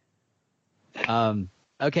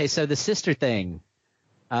 Okay, so the sister thing.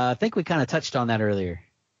 I think we kind of touched on that earlier.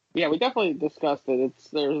 Yeah, we definitely discussed it.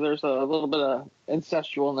 There's a little bit of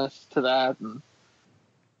incestualness to that, and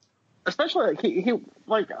especially he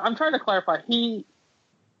I'm trying to clarify.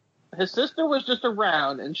 His sister was just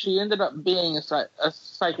around, and she ended up being a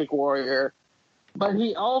psychic warrior, but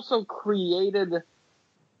he also created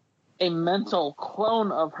a mental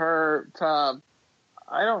clone of her to,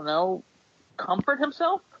 I don't know, comfort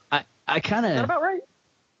himself. I kind of. Is that about right?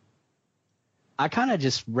 I kind of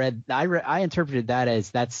just read. I interpreted that as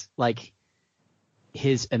that's like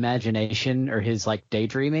his imagination or his like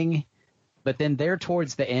daydreaming, but then there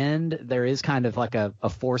towards the end there is kind of like a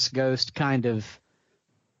force ghost kind of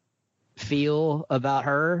feel about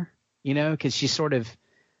her, because she sort of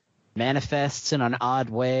manifests in an odd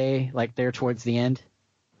way, like there towards the end.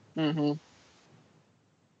 Mm-hmm.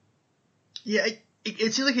 Yeah,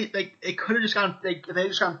 it seems like it could have just gone if they had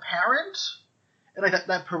just gone parent, and like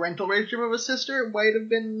that parental relationship of a sister might have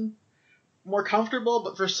been more comfortable,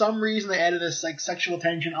 but for some reason they added this like sexual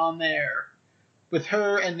tension on there with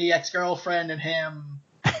her and the ex-girlfriend and him.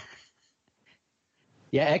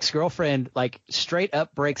 Yeah, ex-girlfriend like straight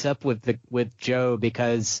up breaks up with Joe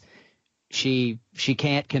because she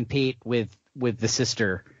can't compete with the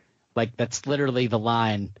sister. Like that's literally the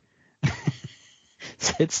line.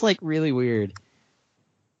 It's like really weird.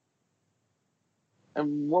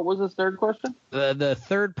 And what was his third question? The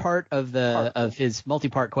third part of his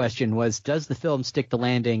multi-part question was, does the film stick the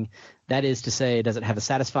landing? That is to say, does it have a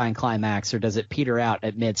satisfying climax or does it peter out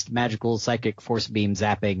amidst magical psychic force beam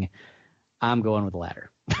zapping? I'm going with the latter.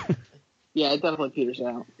 Yeah, it definitely peters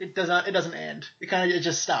out. It doesn't end. It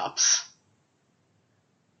just stops.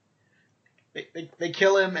 They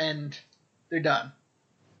kill him and they're done.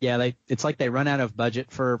 Yeah, it's like they run out of budget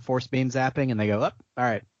for force beam zapping and they go, all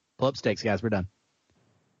right, pull up stakes, guys, we're done.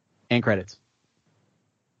 And credits.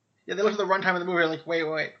 Yeah, they look at the runtime of the movie. They're like, wait,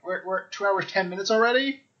 we're at 2 hours 10 minutes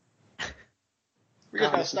already. We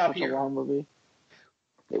just gotta stop here. A long movie.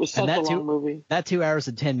 It was such a long movie. That 2 hours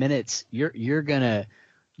and 10 minutes, you're gonna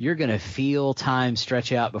you're going to feel time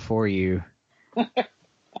stretch out before you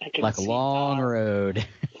like a long road.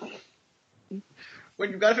 When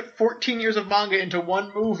you've got to fit 14 years of manga into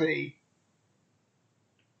one movie,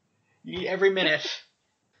 you need every minute.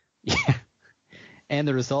 Yeah. And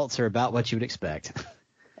the results are about what you would expect.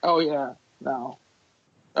 Oh, yeah. No.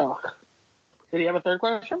 Oh. Did he have a third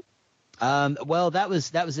question? Well, that was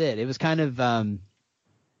it. It was kind of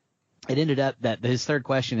it ended up that his third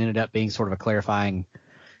question ended up being sort of a clarifying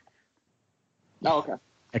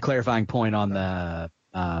point on the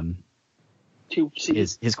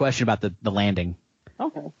his question about the landing.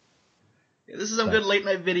 Okay. Yeah, this is some good late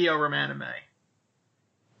night video room anime.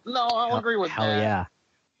 No, I'll agree with hell that. Hell yeah.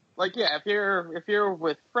 Like, yeah, if you're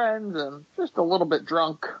with friends and just a little bit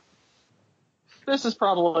drunk, this is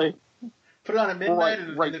probably put it on at midnight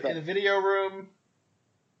in the video room.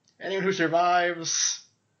 Anyone who survives,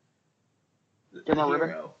 give him a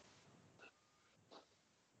ribbon.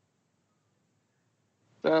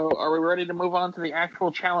 So, are we ready to move on to the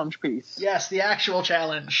actual challenge piece? Yes, the actual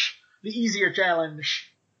challenge, the easier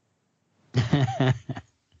challenge.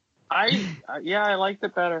 I liked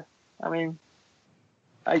it better. I mean,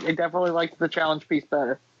 I definitely liked the challenge piece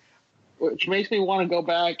better, which makes me want to go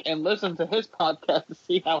back and listen to his podcast to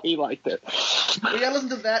see how he liked it. We gotta listen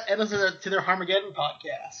to that and listen to their Harmageddon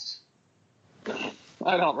podcast.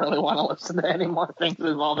 I don't really want to listen to any more things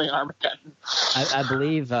involving Armageddon. I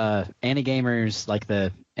believe Anigamers, like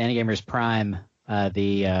the Anigamers Prime,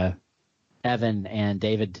 the Evan and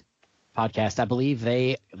David podcast, I believe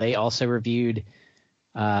they also reviewed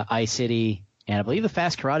iCity, and I believe the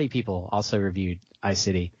Fast Karate people also reviewed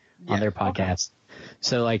iCity on their podcast. Okay.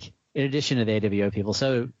 So, like, in addition to the AWO people,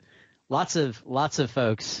 so lots of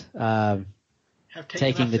folks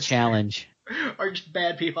taking the challenge. Are just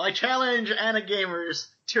bad people. I challenge Anigamers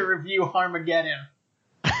to review Harmageddon.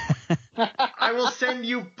 I will send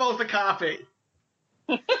you both a copy.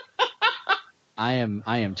 I am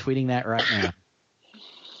tweeting that right now.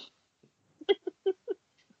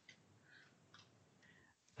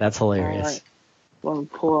 That's hilarious. All right. Let me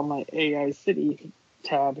pull on my AI City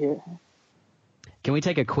tab here. Can we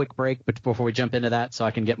take a quick break before we jump into that so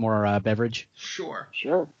I can get more beverage? Sure.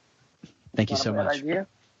 Thank you so much. Idea.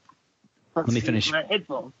 Let me finish. My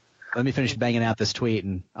headphone. Let me finish banging out this tweet,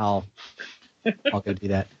 and I'll go do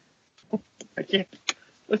that. I can't.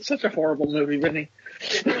 It's such a horrible movie, Vinny.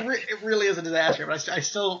 It really is a disaster, but I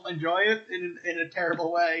still enjoy it in a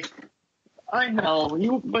terrible way. I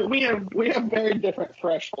know but we have very different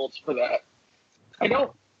thresholds for that. I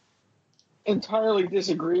don't entirely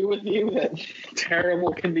disagree with you that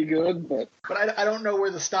terrible can be good, but I don't know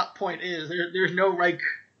where the stop point is. There's no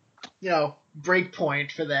break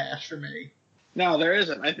point for that for me. No, there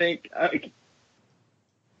isn't. I think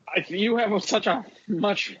you have such a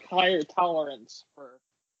much higher tolerance for.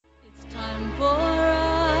 It's time for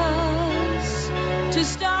us to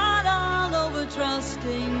start all over,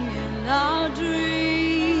 trusting in our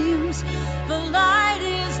dreams. The light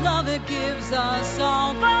is love, it gives us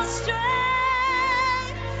all the strength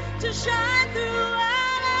to shine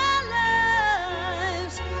throughout our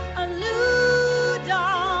lives. A new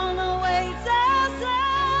dawn awaits us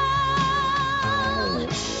all.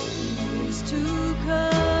 Years to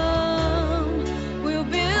come, we'll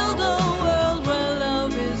build a world where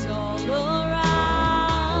love is all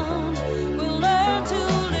around. We'll learn to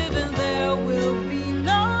live and there will be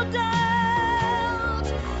no doubt,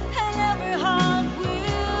 and every heart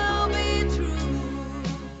will be true.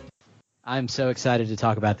 I'm so excited to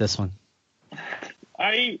talk about this one.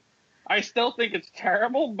 I still think it's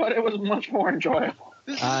terrible, but it was much more enjoyable.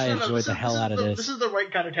 I enjoyed the hell out of this. This is the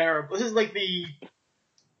right kind of terrible. This is like the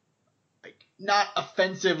not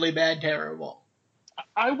offensively bad terrible.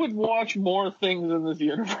 I would watch more things in this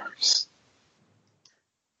universe.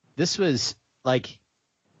 This was like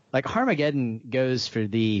Harmageddon goes for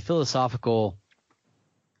the philosophical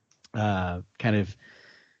kind of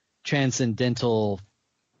transcendental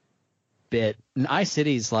bit, and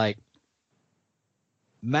iCity's like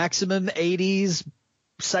maximum 80s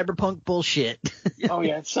cyberpunk bullshit. Oh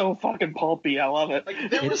yeah, it's so fucking pulpy. I love it.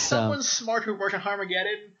 Like, there was someone smart who worked on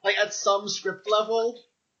Harmageddon, like at some script level.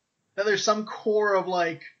 That there's some core of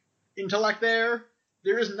like intellect there.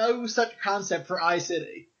 There is no such concept for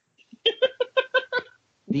iCity.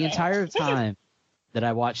 The entire time that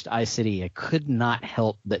I watched iCity, I could not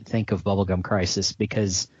help but think of Bubblegum Crisis,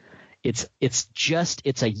 because it's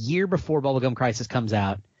a year before Bubblegum Crisis comes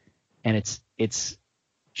out, and it's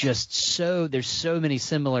just so there's so many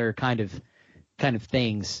similar kind of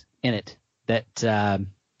things in it that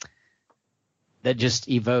just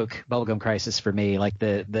evoke Bubblegum Crisis for me, like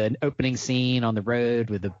the opening scene on the road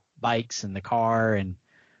with the bikes and the car, and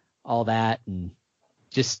all that, and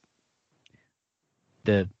just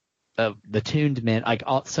the tuned men, like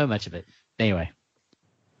so much of it. Anyway,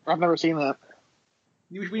 I've never seen that.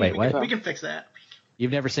 Wait, what? We can fix that.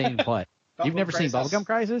 You've never seen what? You've never seen Bubblegum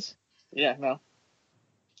Crisis? Yeah, no.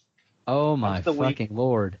 Oh my That's the fucking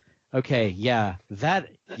lord. Okay, yeah, that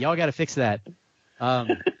y'all got to fix that.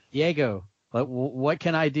 Diego, what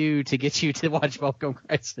can I do to get you to watch Bubblegum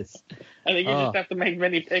Crisis? I think you just have to make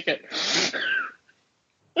Vinny pick it.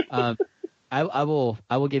 I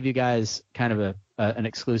will give you guys kind of an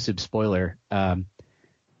exclusive spoiler.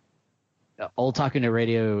 Old Talking to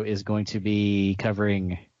Radio is going to be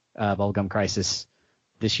covering Bubblegum Crisis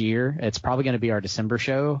this year. It's probably going to be our December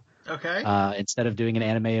show. Okay. Instead of doing an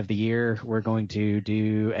anime of the year, we're going to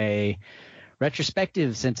do a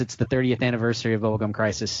retrospective since it's the 30th anniversary of Bubblegum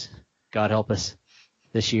Crisis. God help us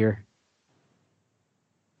this year.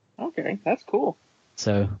 Okay, that's cool.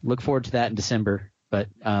 So look forward to that in December. But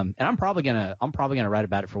and I'm probably gonna write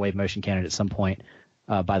about it for Wave Motion Canada at some point.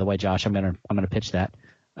 By the way, Josh, I'm gonna pitch that.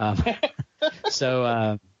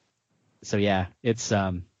 So yeah, it's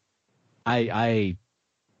I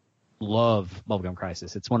love Bubblegum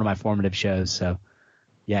Crisis. It's one of my formative shows. So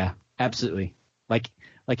yeah, absolutely. Like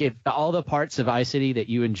if all the parts of iCity that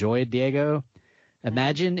you enjoyed, Diego,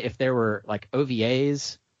 imagine if there were like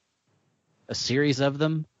OVAs, a series of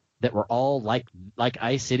them that were all like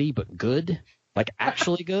iCity but good, like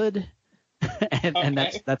actually good, and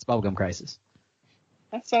that's Bubblegum Crisis.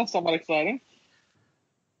 That sounds somewhat exciting.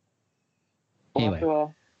 Anyway,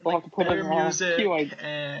 we'll have to put it in our music queue.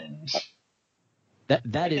 and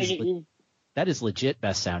that is legit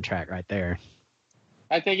best soundtrack right there.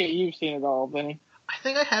 I take it you've seen it all, Vinny. I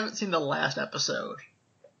think I haven't seen the last episode.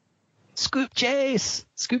 Scoop Chase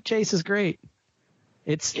is great.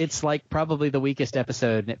 It's like probably the weakest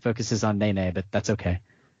episode, and it focuses on Nene, but that's okay.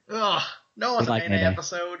 Ugh, no one's like a Nene Nene.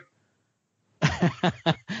 episode.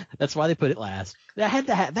 That's why they put it last. They had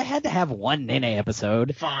to have one Nene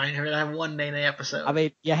episode. Fine, we're gonna have one Nene episode. I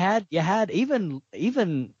mean, you had even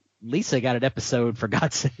Lisa got an episode, for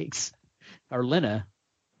God's sakes, or Lena,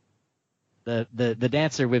 the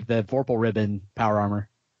dancer with the Vorpal ribbon power armor.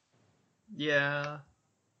 Yeah.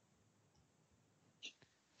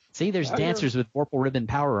 See, there's dancers with Vorpal ribbon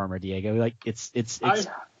power armor, Diego. Like it's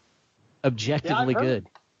objectively good.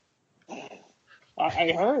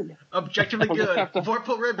 I heard. Objectively We'll just good. have to-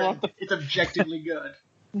 Vorpal ribbon. It's objectively good.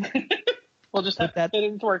 We'll just have to fit it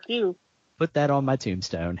into our queue. Put that on my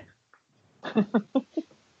tombstone. All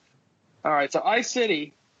right, so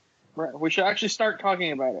iCity. We should actually start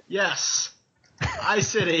talking about it. Yes.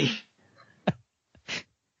 iCity.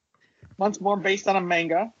 Once more based on a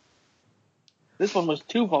manga. This one was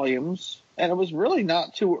 2 volumes, and it was really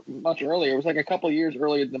not too much earlier. It was like a couple of years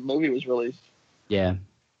earlier than the movie was released. Yeah.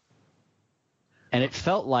 And it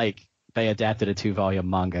felt like they adapted a 2-volume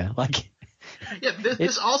manga. Like, Yeah,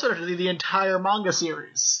 this also did the entire manga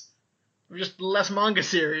series. Just less manga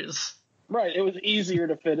series. Right, it was easier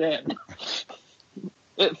to fit in.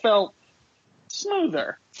 It felt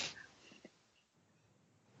smoother.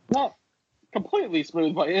 Not completely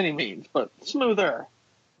smooth by any means, but smoother.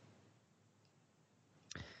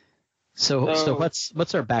 so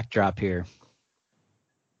what's our backdrop here?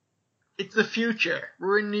 It's the future.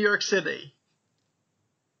 We're in New York City.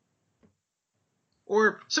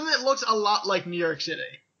 Or something that looks a lot like New York City.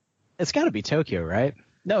 It's got to be Tokyo, right?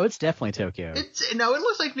 No, it's definitely Tokyo. It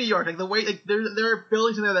looks like New York. Like the way, like there are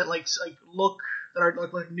buildings in there that like look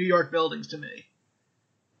like New York buildings to me.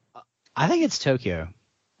 I think it's Tokyo.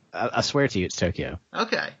 I swear to you, it's Tokyo.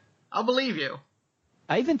 Okay, I'll believe you.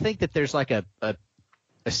 I even think that there's like a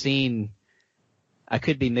scene. I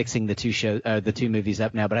could be mixing the two movies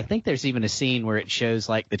up now, but I think there's even a scene where it shows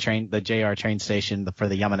like the JR train station for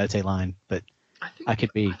the Yamanote line. But I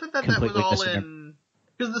could be completely that was all missing it. in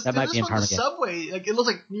because That might this be in one, the Harmagedon. subway, like it looks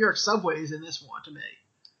like New York subways in this one to me.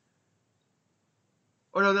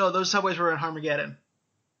 Or no, those subways were in Harmageddon.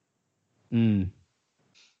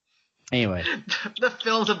 Anyway. The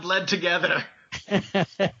films have bled together.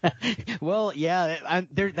 Well, yeah,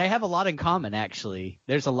 they have a lot in common, actually.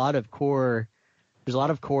 There's a lot of core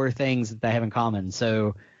things that they have in common.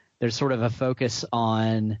 So there's sort of a focus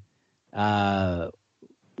on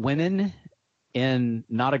women in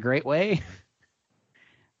not a great way.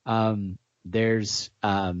 There's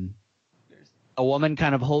a woman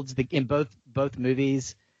kind of holds in both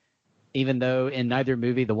movies, even though in neither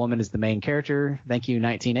movie the woman is the main character. Thank you,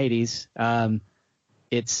 1980s.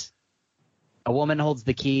 It's a woman holds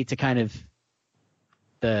the key to kind of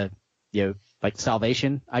the like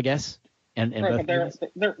salvation, I guess. And Right,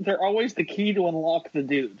 but they're always the key to unlock the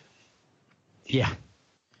dude. Yeah.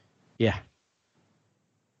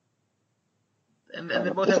 and they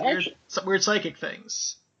both This have actually- weird psychic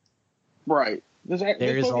things. Right. This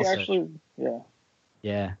There is movie also- actually, yeah.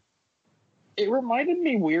 Yeah. It reminded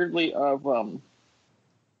me weirdly of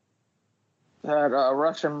that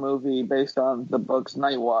Russian movie based on the books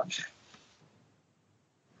Night Watch.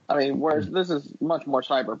 I mean, whereas this is much more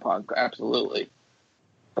cyberpunk, absolutely.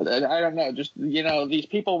 But I don't know, just, these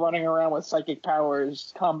people running around with psychic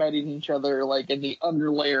powers combating each other like in the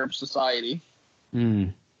underlayer of society.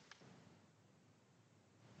 Mm.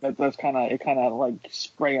 That's kind of like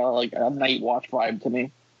spraying out like a Night Watch vibe to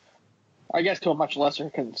me. I guess to a much lesser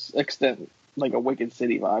extent, like a Wicked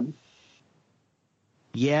City vibe.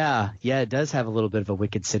 Yeah, it does have a little bit of a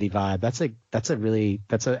Wicked City vibe. That's an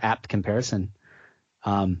apt comparison.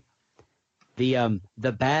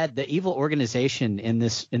 The evil organization in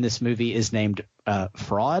this movie is named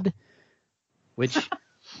Fraud, which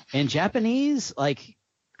in Japanese, like,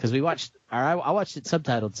 because I watched it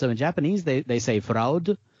subtitled, so in Japanese they say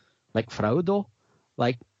fraud, like fraudo,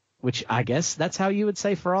 like, which I guess that's how you would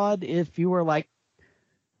say fraud if you were like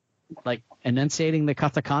enunciating the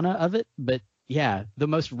katakana of it. But yeah, the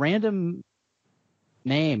most random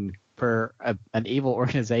name for an evil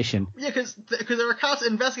organization. Yeah, because they were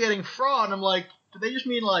constantly investigating fraud, and I'm like, do they just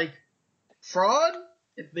mean like fraud?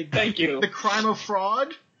 Thank you. The crime of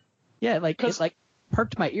fraud? Yeah, like it like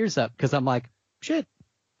perked my ears up because I'm like, shit,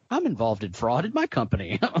 I'm involved in fraud in my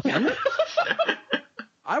company.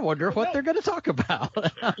 I wonder what they're going to talk about.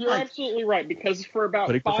 You're absolutely right, because for about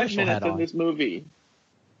Putting 5 professional minutes hat in on. this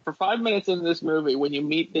movie, when you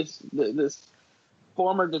meet this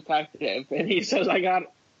former detective, and he says, I got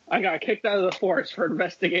kicked out of the force for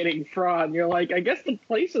investigating fraud, and you're like, I guess the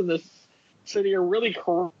police in this city are really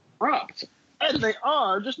corrupt. And they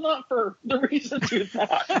are, just not for the reasons you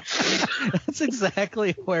thought. That's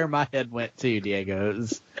exactly where my head went to, Diego.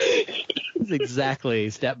 It's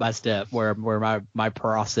exactly step by step where my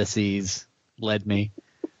processes led me.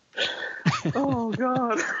 Oh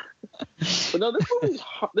God! But no,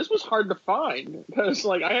 this was hard to find because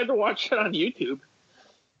like I had to watch it on YouTube.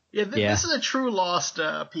 Yeah, this is a true lost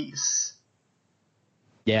piece.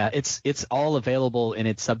 Yeah, it's all available in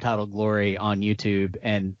its subtitled glory on YouTube,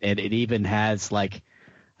 and it even has like,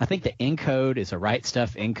 I think the encode is a Right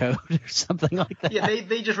Stuff encode or something like that. Yeah,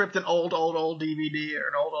 they just ripped an old DVD or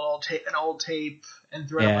an old tape and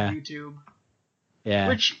threw it up on YouTube. Yeah.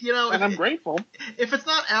 Which, And I'm grateful. If it's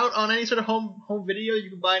not out on any sort of home video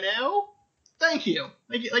you can buy now, thank you.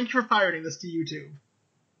 Thank you for pirating this to YouTube.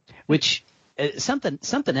 Which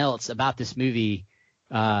something else about this movie,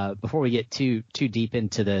 before we get too deep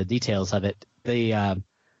into the details of it,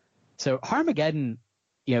 so Harmageddon,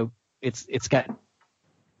 it's got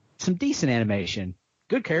some decent animation,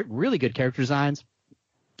 really good character designs,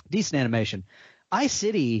 decent animation.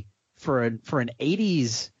 iCity for an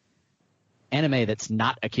 80s anime that's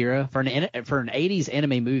not Akira, for an 80s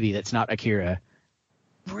anime movie that's not Akira,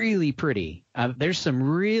 really pretty. There's some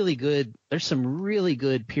really good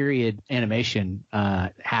period animation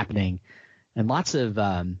happening, and lots of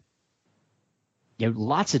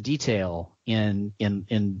detail in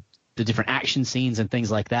the different action scenes and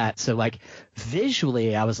things like that. So like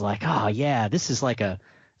visually, I was like, oh yeah, this is like a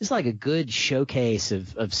good showcase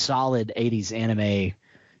of solid 80s anime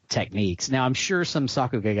techniques. Now I'm sure some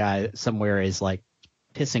Sakuga guy somewhere is like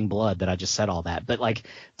pissing blood that I just said all that, but like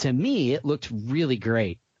to me it looked really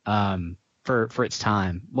great for its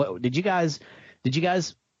time. What did you guys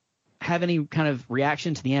have any kind of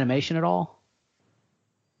reaction to the animation at all?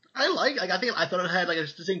 I thought it had like a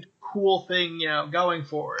distinct cool thing, going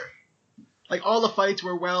for it. Like all the fights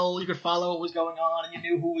were you could follow what was going on and you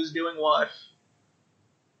knew who was doing what.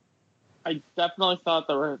 I definitely thought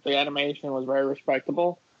the animation was very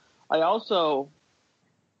respectable. I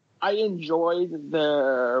enjoyed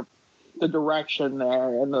the direction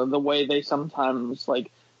there and the way they sometimes I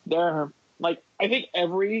think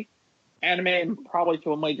every anime, and probably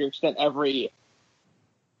to a major extent every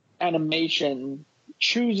animation,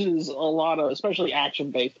 chooses a lot of, especially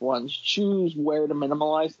action-based ones, choose where to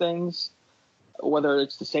minimalize things, whether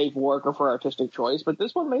it's to save work or for artistic choice. But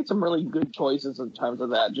this one made some really good choices in terms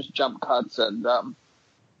of that, just jump cuts and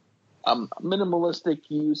minimalistic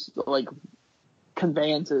use, like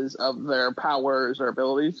conveyances of their powers or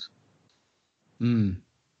abilities.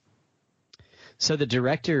 So the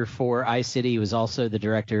director for iCity was also the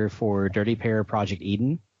director for Dirty Pair Project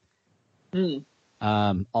Eden.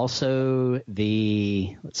 Also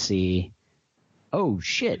let's see. Oh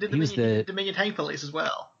shit, he was the Dominion Tank Police as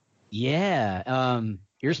well. Yeah.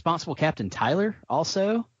 Irresponsible Captain Tyler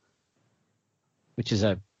also, which is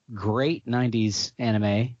a great 90s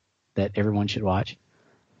anime that everyone should watch.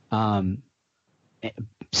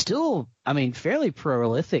 still, I mean, fairly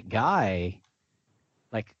prolific guy,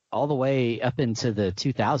 like all the way up into the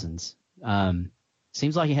 2000s.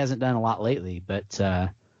 Seems like he hasn't done a lot lately, but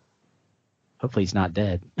hopefully he's not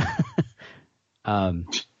dead. No,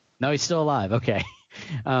 he's still alive. Okay.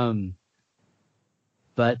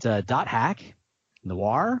 But Dot Hack,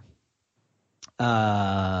 Noir.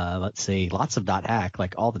 Let's see, lots of Dot Hack,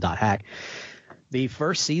 like all the Dot Hack. The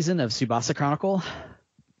first season of Tsubasa Chronicle.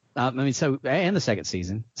 And the second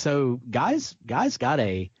season. So guys got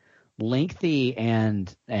a lengthy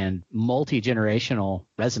and multi-generational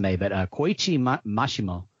resume, but Koichi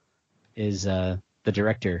Mashimo is the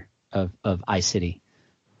director of iCity.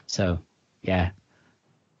 So yeah,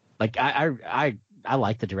 like I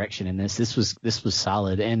like the direction in this. This was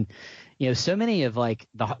solid, and so many of like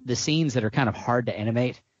the scenes that are kind of hard to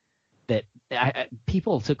animate that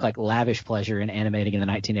people took like lavish pleasure in animating in the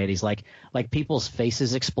 1980s, like people's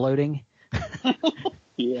faces exploding.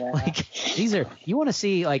 Yeah, like these are, you want to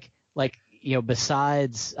see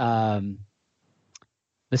besides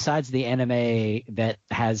the anime that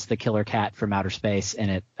has the killer cat from outer space in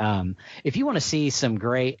it, if you want to see some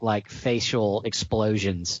great like facial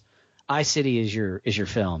explosions, iCity is your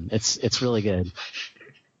film. It's really good.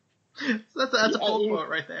 That's a full quote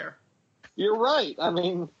right there. You're right. I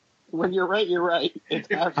mean, when you're right, you're right. It's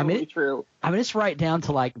absolutely true. I mean, it's right down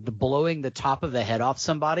to like the blowing the top of the head off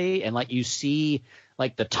somebody, and like you see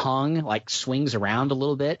like the tongue like swings around a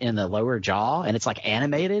little bit in the lower jaw, and it's like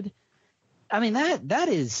animated. I mean, that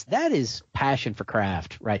is passion for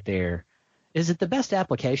craft right there. Is it the best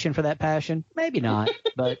application for that passion? Maybe not,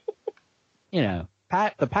 but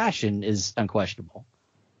the passion is unquestionable.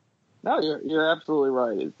 No, you're absolutely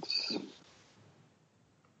right. It's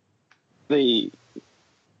the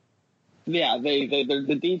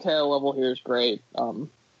detail level here is great. And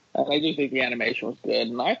I do think the animation was good.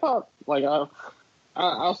 And I thought, like,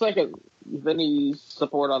 I'll second Vinny's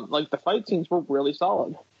support on, like, the fight scenes were really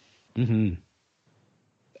solid. Mm-hmm.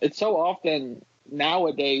 It's so often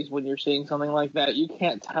nowadays when you're seeing something like that, you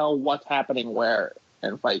can't tell what's happening where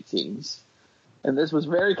in fight scenes. And this was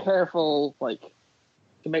very careful, like,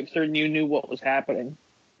 to make sure you knew what was happening.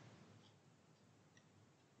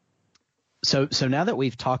 So now that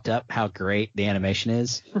we've talked up how great the animation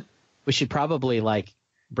is, we should probably like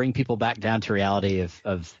bring people back down to reality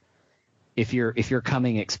of if you're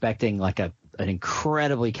coming expecting like an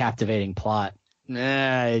incredibly captivating plot,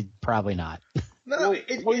 probably not. No,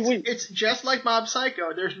 it's just like Mob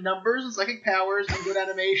Psycho. There's numbers and psychic powers and good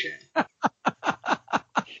animation.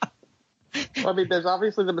 I mean, there's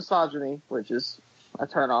obviously the misogyny, which is a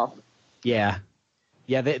turnoff. Yeah.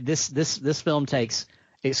 This film takes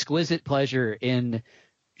exquisite pleasure in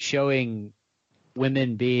showing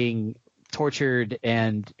women being tortured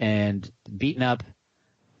and beaten up,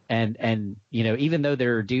 and even though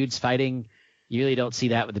there are dudes fighting, you really don't see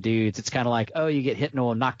that with the dudes. It's kind of like, oh, you get hit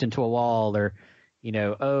and knocked into a wall, or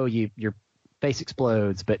oh, your face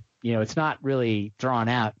explodes, but it's not really drawn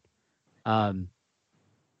out.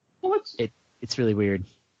 It's really weird.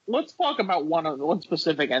 Let's talk about one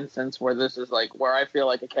specific instance where this is like where I feel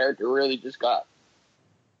like a character really just got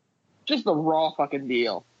just the raw fucking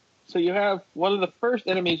deal. So you have one of the first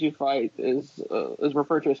enemies you fight is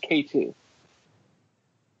referred to as K2.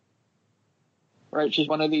 Right? She's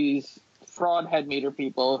one of these fraud head meter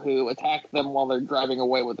people who attack them while they're driving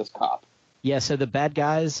away with this cop. Yeah, so the bad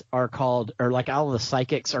guys are called, or like all the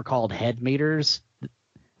psychics are called head meters,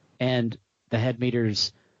 and the head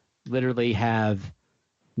meters literally have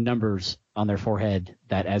numbers on their forehead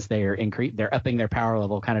that as they're upping their power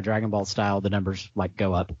level, kind of Dragon Ball style, the numbers like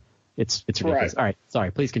go up. It's ridiculous. Right. All right,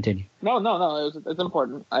 sorry, please continue. No, it's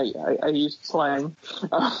important. I used slang.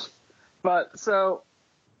 But so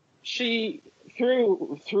she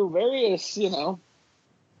through various,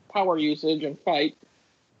 power usage and fight,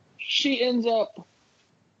 she ends up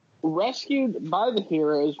rescued by the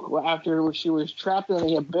heroes after she was trapped in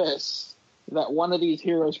the abyss that one of these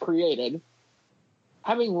heroes created,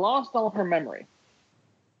 having lost all her memory.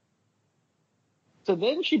 So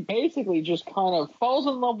then she basically just kind of falls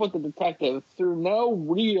in love with the detective through no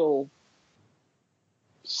real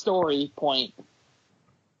story point,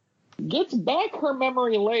 gets back her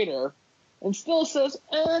memory later, and still says,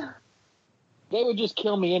 they would just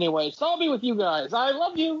kill me anyway, so I'll be with you guys. I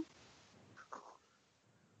love you.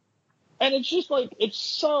 And it's just like, it's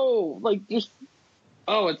so, like, just,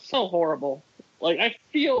 oh, it's so horrible. Like, I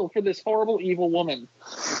feel for this horrible, evil woman.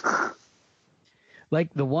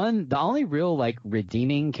 Like, the only real, like,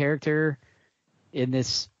 redeeming character in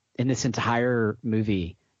this entire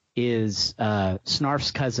movie is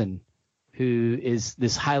Snarf's cousin, who is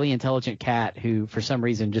this highly intelligent cat who, for some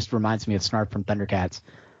reason, just reminds me of Snarf from Thundercats.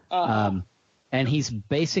 And he's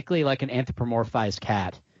basically like an anthropomorphized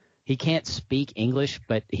cat. He can't speak English,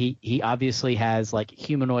 but he obviously has like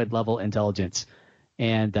humanoid level intelligence,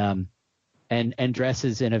 and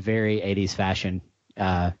dresses in a very 80s fashion.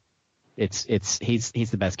 He's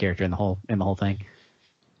the best character in the whole thing.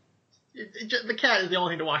 The cat is the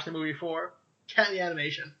only thing to watch the movie for. Cat in the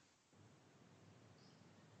animation.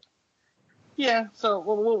 Yeah, so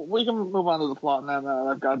we can move on to the plot now that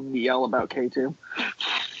I've gotten to yell about K2.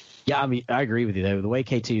 Yeah, I mean, I agree with you though. The way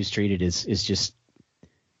K2 is treated is just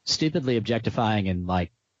stupidly objectifying and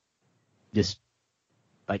like just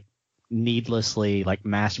like needlessly like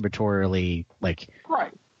masturbatorially like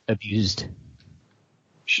Right. abused.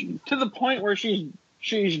 To the point where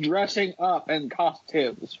she's dressing up in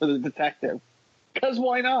costumes for the detective. Because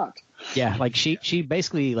why not? Yeah, like she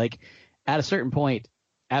basically like at a certain point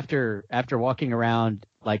after walking around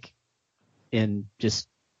like in just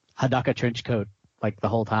Hadaka trench coat like the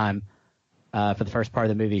whole time for the first part of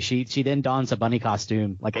the movie, she then dons a bunny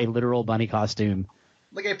costume, like a literal bunny costume,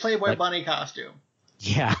 like a Playboy bunny costume.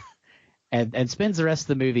 Yeah, and spends the rest of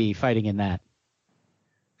the movie fighting in that.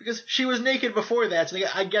 Because she was naked before that, so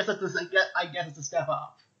I guess it's a step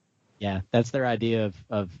up. Yeah, that's their idea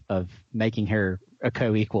of making her a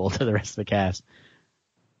co-equal to the rest of the cast.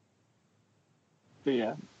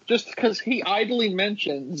 Yeah, just because he idly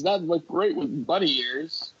mentions that'd look great with bunny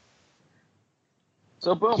ears.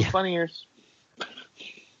 So boom, Yeah. bunny ears.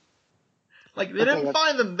 Like, they didn't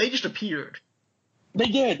find them, they just appeared. They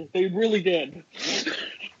did. They really did.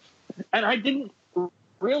 And I didn't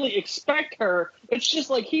really expect her. It's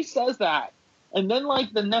just like he says that. And then,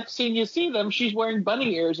 like, the next scene you see them, she's wearing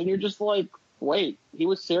bunny ears, and you're just like, wait, he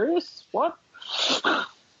was serious? What?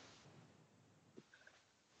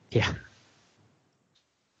 Yeah.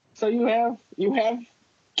 So you have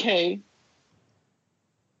Kay,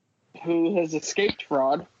 who has escaped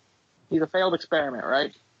fraud. He's a failed experiment,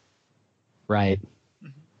 right? Right.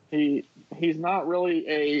 He's not really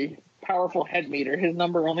a powerful head meter. His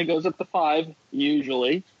number only goes up to 5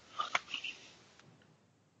 usually.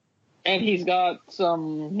 And he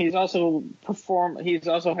also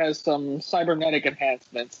has some cybernetic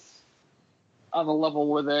enhancements on the level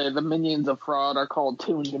where the minions of fraud are called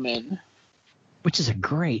tuned men. Which is a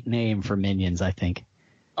great name for minions, I think.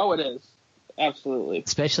 Oh, it is. Absolutely.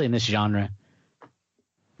 Especially in this genre.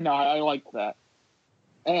 No, I like that.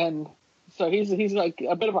 And so he's like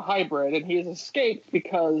a bit of a hybrid, and he's escaped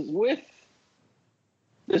because with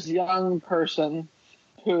this young person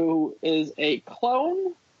who is a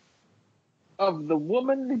clone of the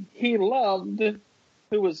woman he loved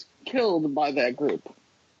who was killed by that group.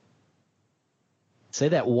 Say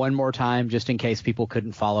that one more time just in case people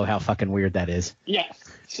couldn't follow how fucking weird that is. Yes.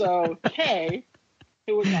 So Kay,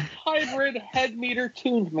 who is a hybrid head meter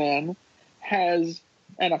tuned man, has,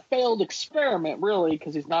 and a failed experiment really,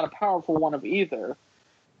 because he's not a powerful one of either,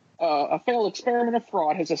 a failed experiment of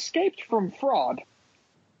fraud, has escaped from fraud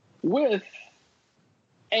with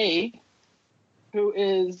A, who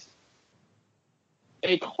is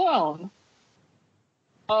a clone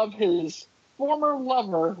of his former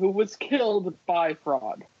lover who was killed by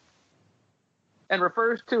fraud, and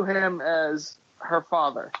refers to him as her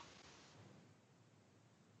father.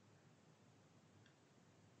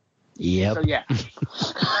 Yep. So yeah.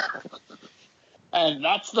 And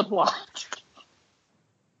that's the plot.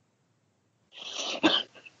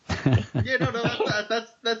 Yeah, no,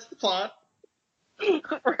 that's the plot.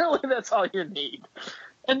 Really, that's all you need.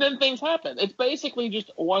 And then things happen. It's basically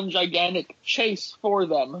just one gigantic chase for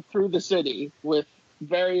them through the city with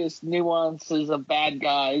various nuances of bad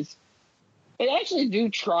guys. They actually do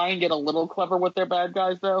try and get a little clever with their bad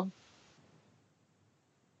guys, though.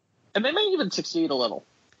 And they may even succeed a little.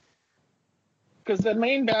 Because the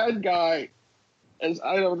main bad guy is,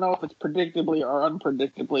 I don't know if it's predictably or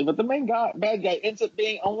unpredictably, but the main bad guy ends up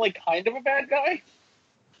being only kind of a bad guy.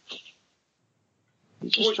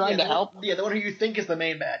 He's just trying to help. Yeah, the one who you think is the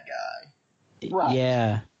main bad guy. Right.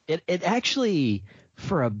 Yeah. It actually,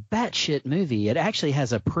 for a batshit movie, it actually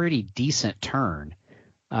has a pretty decent turn.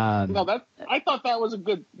 No, I thought that was a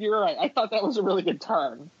good. You're right. I thought that was a really good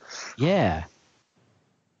turn. Yeah.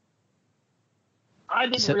 I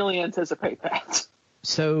didn't really anticipate that.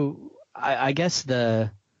 So I guess the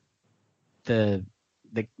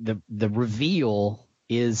reveal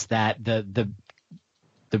is that the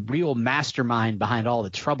real mastermind behind all the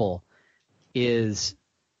trouble is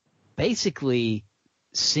basically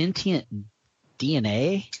sentient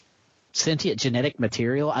DNA, sentient genetic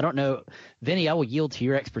material. I don't know, Vinny, I will yield to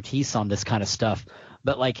your expertise on this kind of stuff,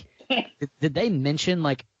 but like, did they mention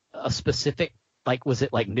like a specific, like, was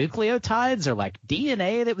it like nucleotides or like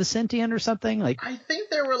DNA that was sentient or something? Like, I think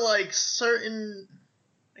there were like certain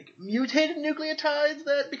like mutated nucleotides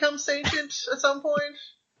that become sentient at some point.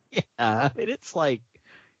 yeah, I mean, it's like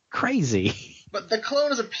crazy. But the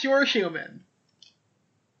clone is a pure human.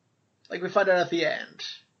 Like we find out at the end.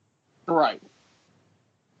 Right.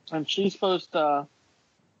 And she's supposed to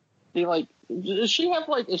be like, is she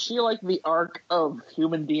like the arc of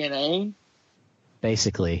human DNA?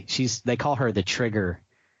 Basically, they call her the trigger,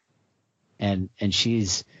 and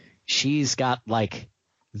she's got like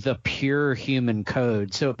the pure human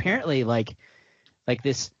code. So apparently, like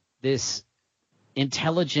this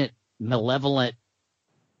intelligent, malevolent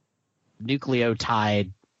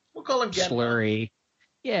nucleotide We'll call him Gemma. slurry.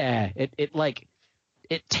 Yeah,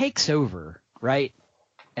 it takes over, right?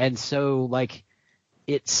 And so like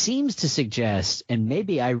it seems to suggest, and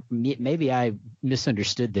maybe I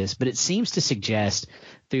misunderstood this, but it seems to suggest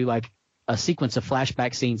through like a sequence of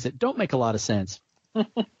flashback scenes that don't make a lot of sense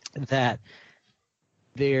that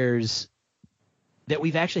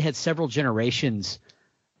we've actually had several generations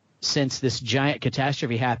since this giant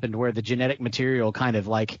catastrophe happened where the genetic material kind of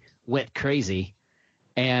like went crazy,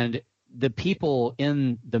 and the people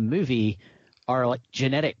in the movie are like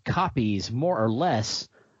genetic copies more or less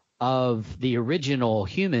of the original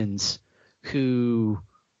humans who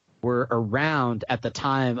were around at the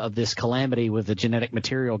time of this calamity with the genetic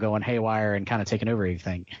material going haywire and kind of taking over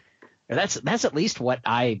everything. That's at least what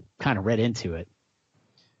I kind of read into it.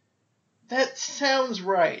 That sounds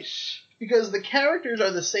right. Because the characters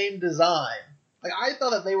are the same design. Like, I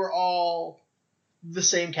thought that they were all the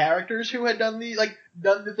same characters who had done the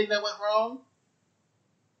thing that went wrong.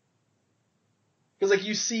 Because, like,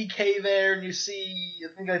 you see Kay there, and you see,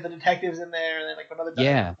 I think, like, the detective's in there, and then, like, one of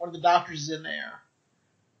the doctors is in there.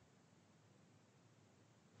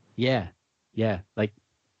 Yeah. Like,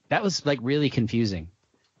 that was, like, really confusing.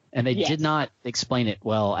 And they did not explain it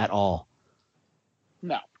well at all.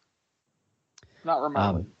 No. Not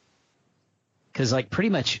remotely. Because, like,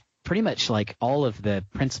 pretty much, like, all of the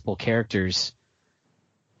principal characters,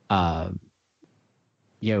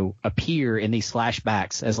 appear in these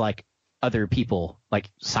flashbacks as, like, other people, like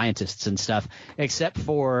scientists and stuff, except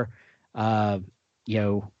for,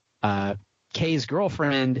 Kay's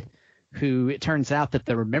girlfriend, who it turns out that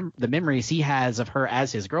the memories he has of her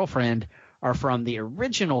as his girlfriend are from the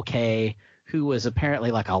original Kay, who was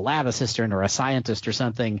apparently like a lab assistant or a scientist or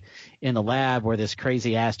something in the lab where this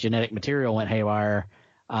crazy ass genetic material went haywire.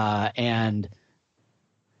 And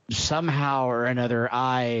somehow or another,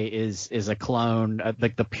 I is a clone,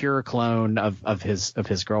 like the pure clone of his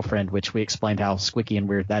girlfriend, which we explained how squicky and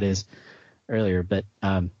weird that is earlier. But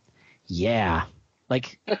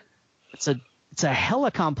like it's a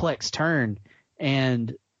hella complex turn,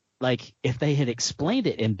 and like if they had explained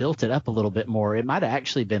it and built it up a little bit more, it might have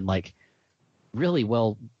actually been like really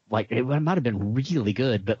well, like it might have been really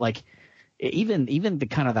good. But like even the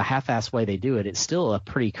kind of the half-ass way they do it, it's still a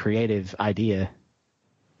pretty creative idea.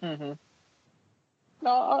 Mm-hmm.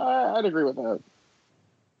 No, I'd agree with that.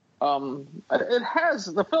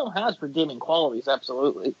 The film has redeeming qualities,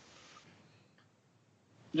 absolutely.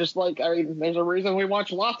 Just like, I mean, there's a reason we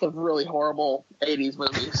watch lots of really horrible 80s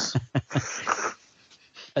movies.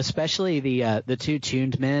 Especially the two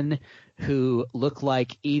tuned men who look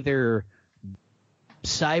like either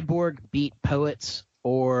cyborg beat poets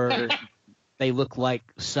or they look like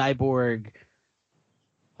cyborg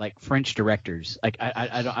like French directors. Like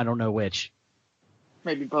I don't know which.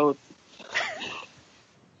 Maybe both.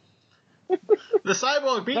 The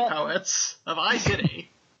cyborg beat poets of iCity.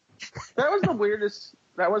 That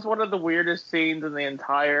was one of the weirdest scenes in the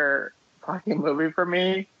entire fucking movie for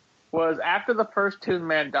me. Was after the first Toon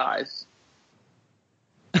Man dies.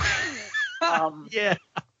 Yeah.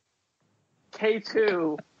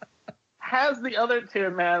 K2 has the other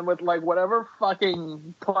Toon Man with like whatever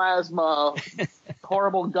fucking plasma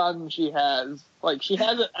horrible gun she has. Like she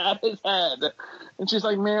has it at his head. And she's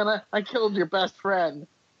like, man, I killed your best friend.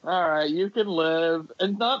 All right, you can live.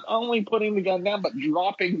 And not only putting the gun down, but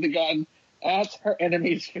dropping the gun at her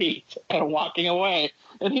enemy's feet and walking away.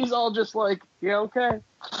 And he's all just like, yeah, okay.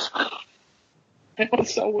 It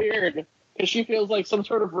was so weird. Because she feels like some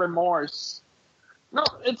sort of remorse. No,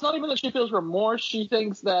 it's not even that she feels remorse. She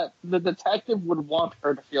thinks that the detective would want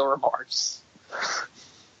her to feel remorse.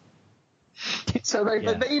 So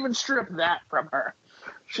they even strip that from her.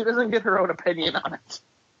 She doesn't get her own opinion on it.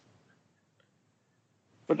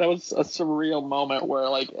 But that was a surreal moment where,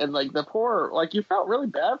 like, and like the poor, like, you felt really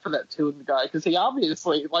bad for that Toon guy because he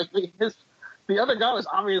obviously, like, the other guy was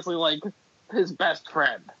obviously like his best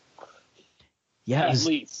friend. Yeah, at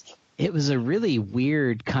least it was a really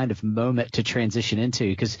weird kind of moment to transition into,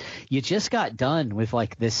 because you just got done with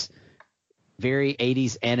like this very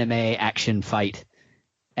 80s anime action fight,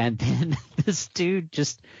 and then this dude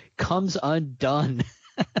just comes undone.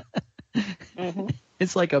 Mm-hmm.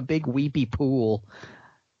 It's like a big weepy pool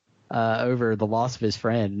over the loss of his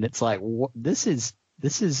friend, and it's like, this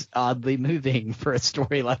is oddly moving for a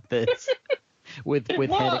story like this with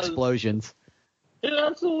head explosions. It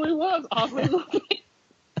absolutely was oddly moving.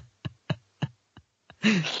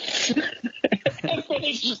 And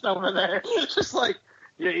Finney's just over there, just like,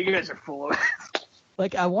 yeah, you guys are full of it.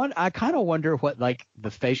 Like, I kind of wonder what like the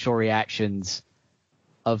facial reactions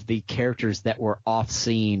of the characters that were off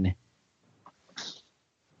scene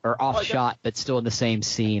or off shot, but still in the same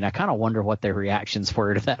scene. I kind of wonder what their reactions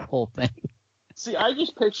were to that whole thing. See, I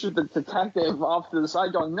just pictured the detective off to the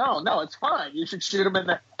side going, no, it's fine. You should shoot him in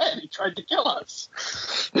the head. He tried to kill us.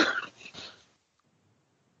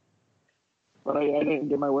 But I didn't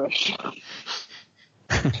get my wish.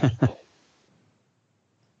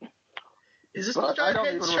 Is this when Giant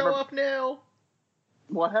Heads show up now?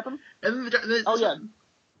 What happened? And yeah.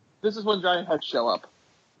 This is when Giant Heads show up.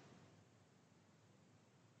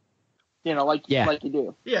 You know, like you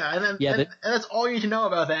do. Yeah, and then and that's all you need to know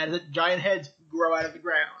about that, is that giant heads grow out of the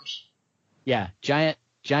ground. Yeah, giant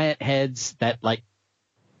heads that like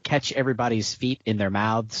catch everybody's feet in their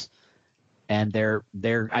mouths, and they're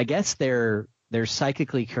I guess they're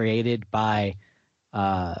psychically created by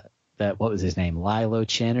what was his name, Lilo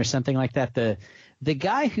Chen or something like that. The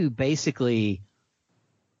guy who basically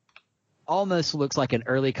almost looks like an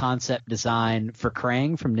early concept design for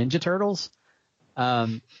Krang from Ninja Turtles.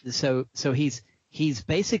 So he's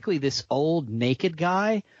basically this old naked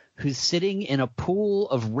guy who's sitting in a pool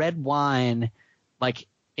of red wine, like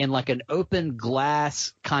in like an open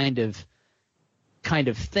glass kind of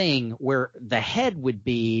thing, where the head would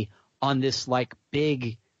be on this like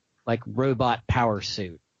big like robot power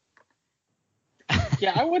suit.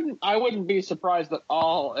 Yeah, I wouldn't be surprised at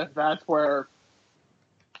all if that's where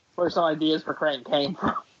some ideas for Krang came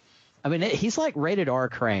from. I mean, he's like rated R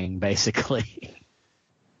Krang, basically.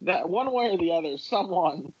 That one way or the other,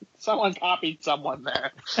 someone copied someone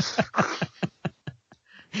there.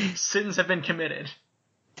 Sins have been committed.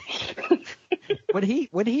 when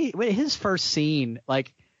his first scene,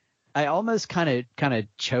 like, I almost kind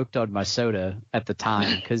of choked on my soda at the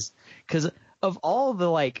time, because of all the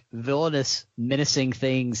like villainous, menacing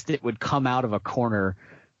things that would come out of a corner,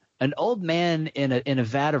 an old man in a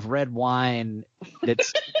vat of red wine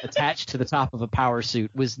that's attached to the top of a power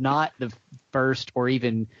suit was not the first or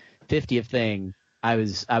even 50th thing I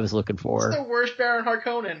was looking for. It's the worst Baron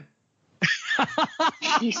Harkonnen.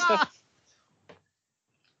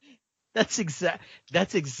 That's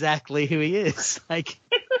exactly who he is. Like,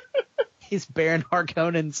 he's Baron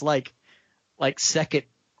Harkonnen's like second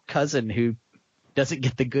cousin who doesn't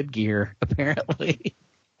get the good gear, apparently.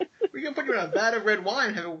 We can put you in a vat of red wine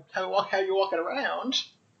and have you walking around.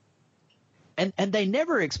 And they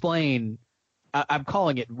never explain. I'm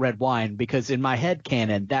calling it red wine because in my head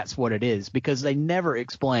canon that's what it is, because they never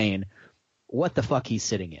explain what the fuck he's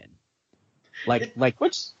sitting in.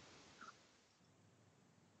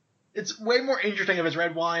 It's way more interesting if it's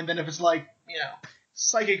red wine than if it's like,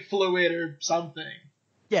 psychic fluid or something.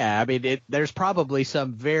 Yeah, I mean, there's probably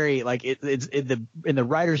some very it's in the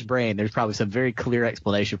writer's brain. There's probably some very clear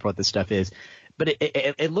explanation for what this stuff is, but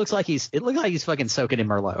it looks like he's fucking soaking in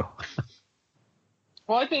Merlot.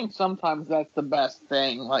 Well, I think sometimes that's the best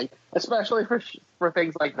thing, like especially for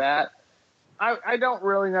things like that. I don't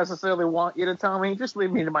really necessarily want you to tell me. Just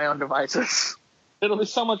leave me to my own devices. It'll be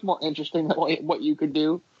so much more interesting than what you could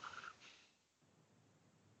do.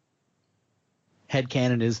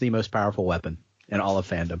 Headcanon is the most powerful weapon in all of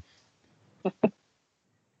fandom.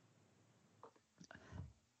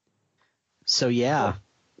 So yeah.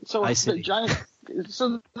 So the giant.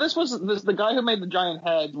 So the guy who made the giant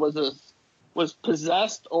head was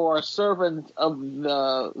possessed or a servant of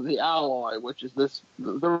the alloy, which is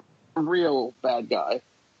the real bad guy.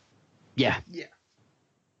 Yeah. Yeah.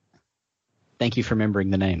 Thank you for remembering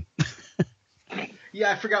the name.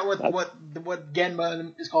 Yeah, I forgot what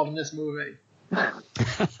Genma is called in this movie.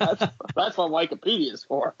 That's what Wikipedia is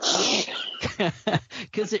for.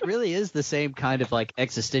 Because it really is the same kind of like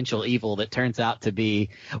existential evil that turns out to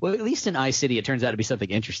be, well, at least in iCity, it turns out to be something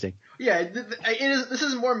interesting. Yeah, it is. This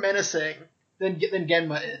is more menacing than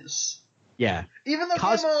Genma is. Yeah. Even though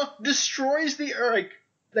Genma destroys the Earth,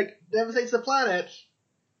 like devastates the planet,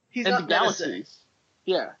 he's and not the menacing. Galaxies.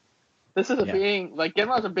 Yeah. This is a being, like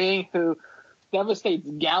Genma's a being who devastates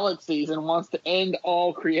galaxies and wants to end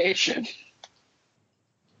all creation.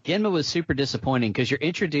 Genma was super disappointing because you're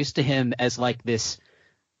introduced to him as like this.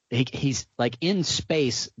 He's like in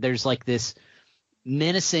space. There's like this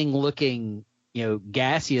menacing looking,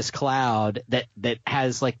 gaseous cloud that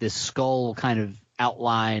has like this skull kind of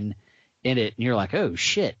outline in it, and you're like, oh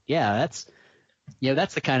shit, yeah, that's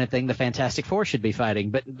the kind of thing the Fantastic Four should be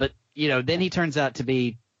fighting. But then he turns out to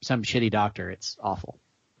be some shitty doctor. It's awful.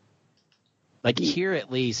 Like here,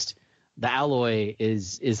 at least, the Alloy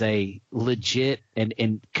is a legit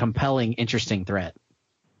and compelling, interesting threat.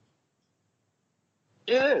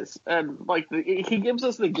 It is, and like he gives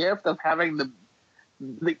us the gift of having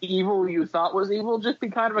the evil you thought was evil just be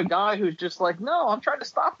kind of a guy who's just like, no, I'm trying to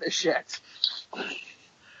stop this shit.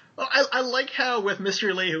 Well, I like how with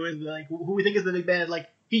Mr. Lee, who is like who we think is the big bad, like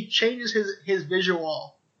he changes his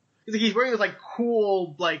visual. He's wearing this like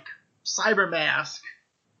cool like cyber mask,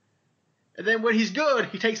 and then when he's good,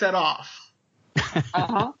 he takes that off.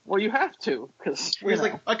 Well, you have to, because he's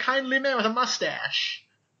like a kindly man with a mustache.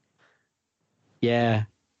 Yeah,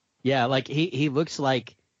 like he looks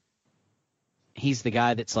like he's the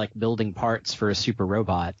guy that's like building parts for a super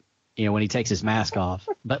robot, when he takes his mask off.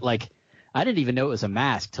 But like, I didn't even know it was a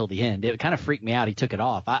mask till the end. It kind of freaked me out. He took it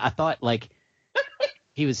off. I thought like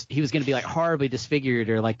he was going to be like horribly disfigured,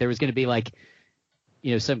 or like there was going to be like,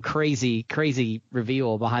 some crazy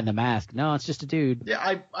reveal behind the mask. No, it's just a dude.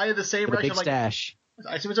 Yeah, I had the same with a reaction. big stash.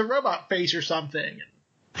 I assume it's a robot face or something.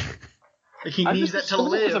 Like he needs that to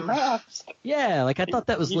live. It was a mask. Yeah, like I thought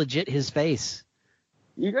that was legit his face.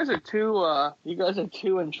 You guys are too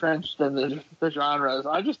entrenched in the genres.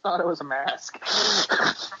 I just thought it was a mask.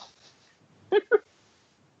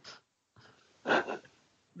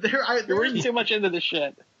 You're reading too much into the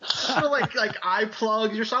shit. Sort of like eye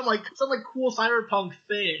plugs or some cool cyberpunk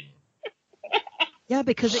thing. Yeah,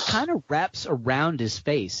 because it kind of wraps around his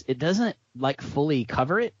face. It doesn't like fully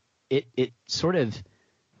cover it. It sort of,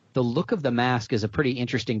 the look of the mask is a pretty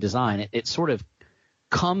interesting design. It sort of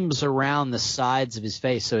comes around the sides of his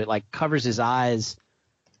face, so it like covers his eyes.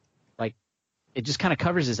 Like it just kind of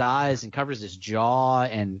covers his eyes and covers his jaw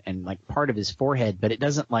and like part of his forehead, but it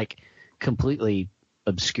doesn't like completely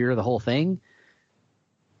obscure the whole thing,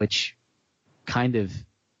 which kind of,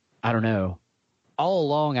 I don't know. All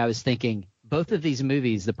along I was thinking both of these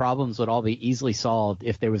movies, the problems would all be easily solved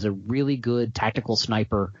if there was a really good tactical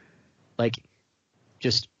sniper, like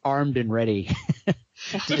just armed and ready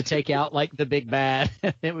to take out like the big bad.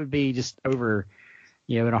 It would be just over,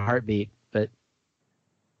 in a heartbeat. But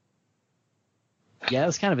yeah, it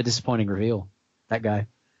was kind of a disappointing reveal, that guy.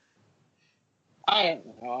 I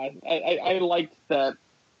don't know. I liked that.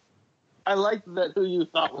 I liked that who you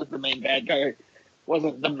thought was the main bad guy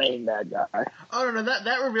wasn't the main bad guy. Oh no,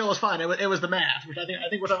 that reveal was fine. It was the mask, which I think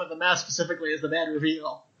we're talking about the mask specifically is the bad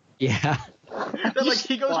reveal. Yeah. That like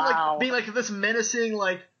he goes from like being like this menacing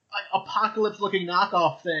like apocalypse looking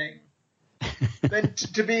knockoff thing, then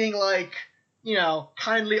to being like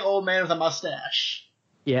kindly old man with a mustache.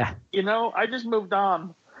 Yeah. I just moved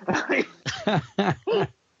on.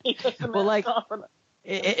 Well, like,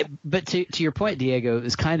 but to your point, Diego, it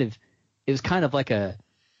was kind of like a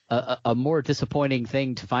more disappointing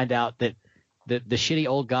thing to find out that the shitty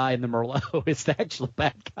old guy in the Merlot is the actual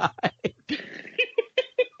bad guy.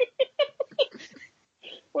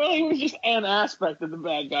 Well, he was just an aspect of the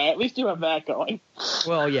bad guy. At least you have that going.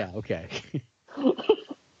 Well, yeah, okay.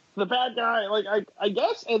 The bad guy, like I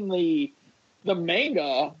guess in the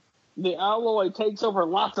manga, the Alloy takes over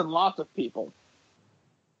lots and lots of people.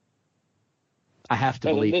 I have to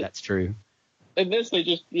believe that's true. In this, they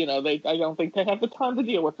just, I don't think they have the time to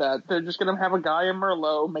deal with that. They're just going to have a guy in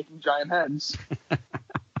Merlot making giant heads.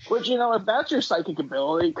 Which, if that's your psychic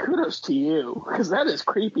ability, kudos to you, because that is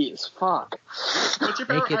creepy as fuck. What's your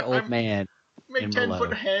power? Naked old man. Make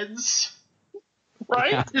 10-foot heads.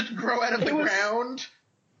 Right? Just grow out of the ground.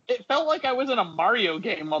 It felt like I was in a Mario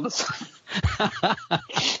game all of a sudden.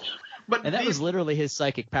 And that was literally his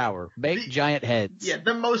psychic power. Make giant heads. Yeah,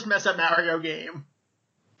 the most messed up Mario game.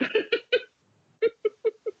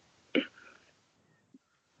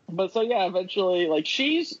 But so yeah, eventually, like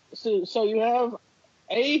so you have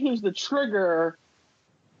A, who's the trigger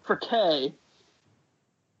for K.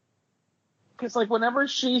 Because like whenever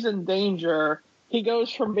she's in danger, he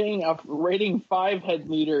goes from being a rating 5 head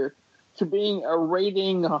meter to being a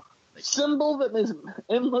rating symbol that is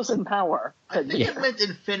endless in power. I think it meant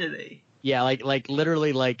infinity. Yeah, like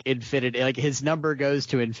literally like infinity. Like his number goes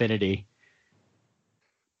to infinity.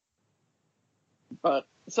 But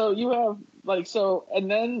so you have and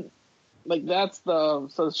then that's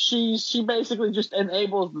she basically just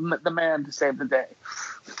enables the man to save the day.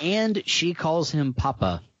 And she calls him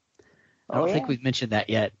Papa. I don't think we've mentioned that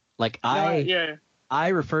yet. Like I I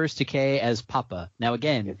refers to Kay as Papa. Now,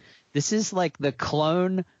 again, this is like the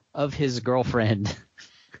clone of his girlfriend.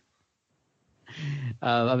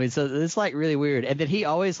 I mean, so it's like really weird. And then he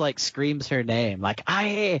always like screams her name, like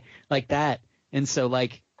 "I," like that. And so,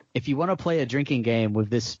 like, if you want to play a drinking game with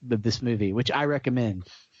this movie, which I recommend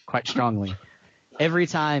quite strongly, every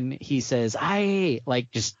time he says "I,"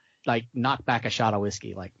 like just like knock back a shot of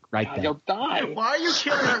whiskey, like right there. You'll die. Why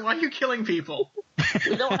are you killing people?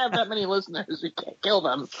 We don't have that many listeners. We can't kill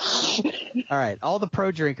them. All right, all the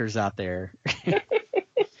pro drinkers out there,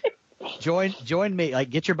 join me. Like,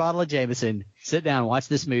 get your bottle of Jameson, sit down, watch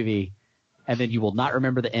this movie, and then you will not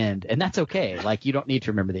remember the end, and that's okay. Like, you don't need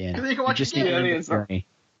to remember the end. You can watch just it need to again. remember the journey.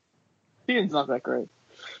 Ian's not that great.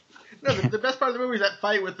 No, the best part of the movie is that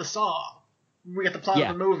fight with the saw. We get the plot of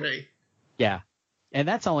the movie. Yeah, and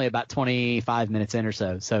that's only about 25 minutes in or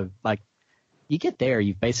so. So, like, you get there,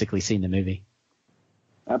 you've basically seen the movie.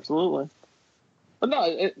 Absolutely. But no,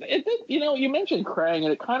 it did, you know, you mentioned Krang,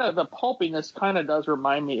 and it kind of, the pulpiness kind of does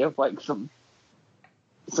remind me of like some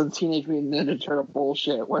Teenage Mutant Ninja Turtle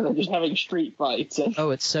bullshit where they're just having street fights. And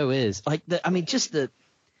Oh, it so is. Like,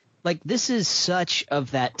 this is such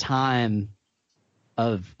of that time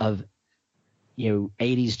of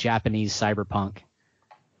 80s Japanese cyberpunk,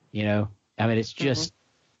 you know? I mean, it's just,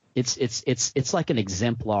 it's like an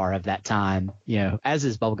exemplar of that time, you know, as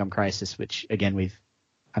is Bubblegum Crisis, which again,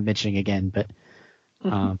 I'm mentioning again, but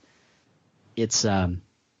it's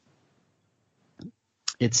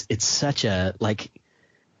such a like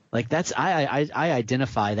that's I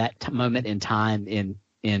identify that moment in time in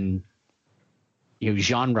you know,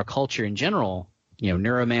 genre culture in general, you know,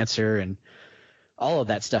 Neuromancer and all of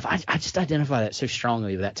that stuff. I just identify that so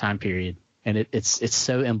strongly with that time period, and it's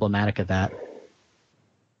so emblematic of that.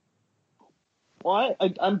 well,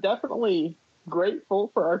 I'm definitely grateful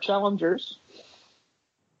for our challengers.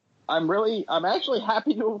 I'm actually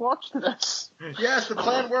happy to have watched this. Yes, the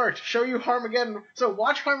plan worked. Show you Harmageddon. So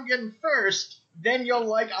watch Harmageddon first, then you'll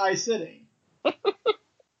like Eye City.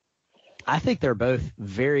 I think they're both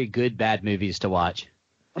very good bad movies to watch.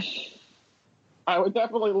 I would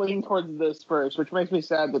definitely lean towards this first, which makes me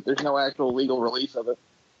sad that there's no actual legal release of it.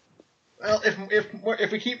 Well,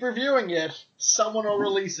 if we keep reviewing it, someone will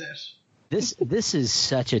release it. This is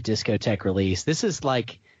such a discotheque release. This is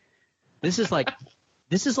like discotheque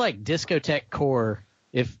core.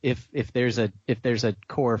 If there's a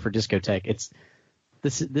core for discotheque,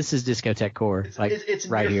 this is discotheque core. It's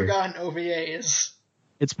right here. forgotten OVAs.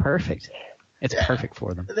 It's perfect. It's perfect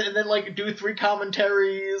for them. And then like do 3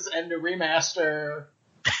 commentaries and a remaster.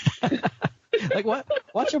 Like, what?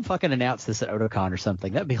 Watch them fucking announce this at Otakon or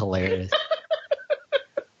something. That'd be hilarious.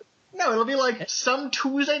 No, it'll be like some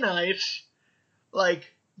Tuesday night. Like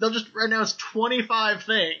they'll just announce 25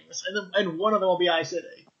 things, and one of them will be Eye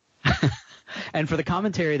City. And for the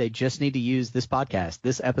commentary, they just need to use this podcast,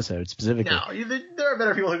 this episode specifically. No, there are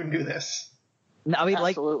better people who can do this. No, I mean,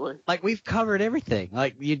 Absolutely. like we've covered everything.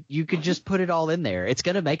 Like you could just put it all in there. It's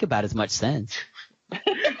gonna make about as much sense.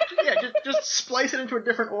 Yeah, just splice it into a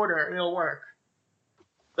different order and it'll work.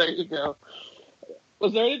 There you go.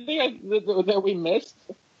 Was there anything that we missed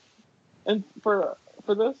for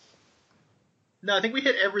this? No, I think we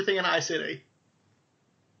hit everything in Eye City.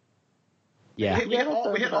 Yeah. We hit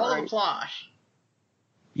all right. the plot.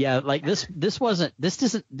 Yeah, like this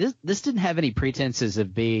didn't have any pretenses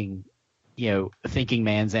of being, you know, a thinking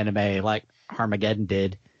man's anime like Harmageddon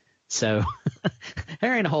did. So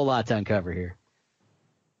there ain't a whole lot to uncover here.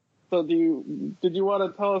 So did you want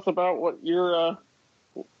to tell us about what you're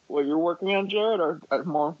working on, Jared, or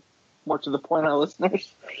more to the point, our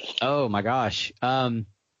listeners? Oh my gosh.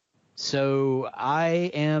 So I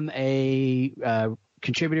am a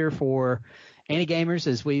contributor for Anti-Gamers,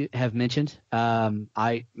 as we have mentioned.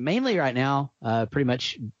 I mainly right now pretty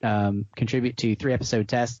much contribute to 3-episode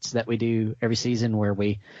tests that we do every season, where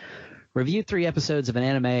we review 3 episodes of an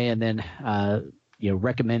anime and then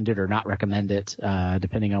recommend it or not recommend it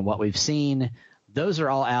depending on what we've seen. Those are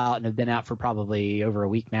all out and have been out for probably over a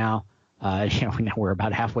week now. Now we're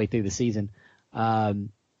about halfway through the season.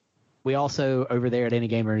 We also, over there at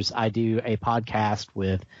Anti-Gamers, I do a podcast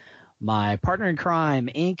with my partner in crime,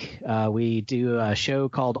 Ink. We do a show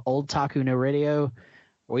called Old Taku No Radio,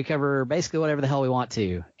 where we cover basically whatever the hell we want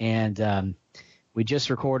to. And we just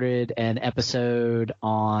recorded an episode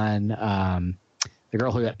on The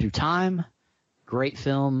Girl Who Got Through Time. Great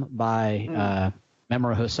film by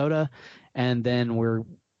Mamoru Hosoda. And then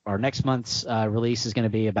our next month's release is going to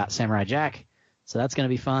be about Samurai Jack. So that's going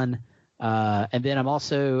to be fun. And then I'm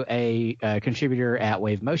also a contributor at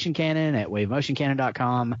Wave Motion Cannon at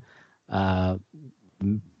wavemotioncannon.com.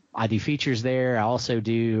 I do features there. I also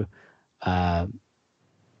do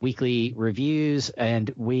weekly reviews,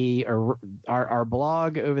 and we are our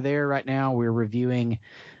blog over there right now. We're reviewing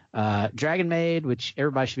Dragon Maid, which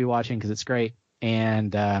everybody should be watching because it's great,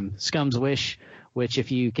 and Scum's Wish, which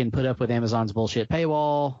if you can put up with Amazon's bullshit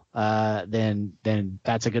paywall, then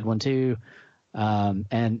that's a good one too.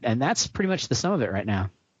 And that's pretty much the sum of it right now.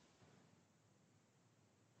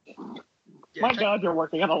 My God, you're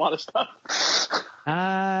working on a lot of stuff.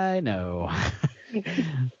 I know.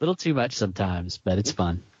 A little too much sometimes, but it's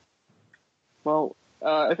fun. Well,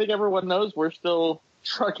 I think everyone knows we're still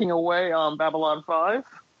trucking away on Babylon 5.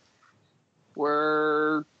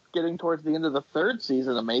 We're getting towards the end of the third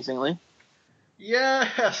season, amazingly.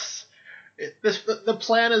 Yes! The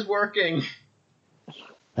plan is working.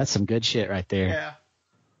 That's some good shit right there. Yeah.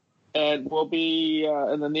 And we'll be,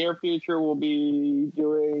 in the near future, we'll be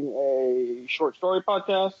doing a short story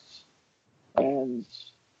podcast. And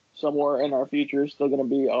somewhere in our future is still going to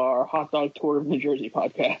be our hot dog tour of New Jersey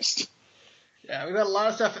podcast. Yeah, we've got a lot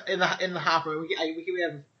of stuff in the hopper. We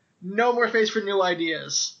have no more space for new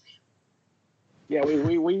ideas. Yeah,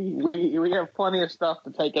 we have plenty of stuff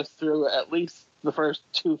to take us through at least the first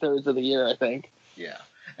 2/3 of the year, I think. Yeah.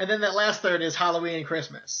 And then that last third is Halloween and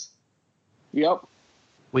Christmas. Yep.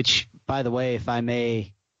 Which, by the way, if I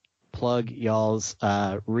may plug y'all's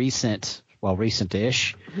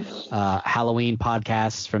recent-ish Halloween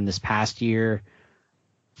podcasts from this past year.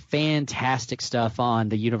 Fantastic stuff on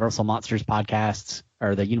the Universal Monsters podcasts,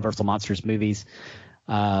 or the Universal Monsters movies.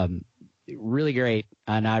 Really great,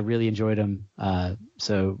 and I really enjoyed them.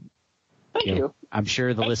 So, Thank you. I'm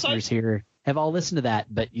sure the listeners here have all listened to that,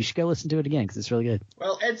 but you should go listen to it again because it's really good.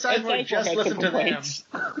 Well, Ed Sizemore just listened to them.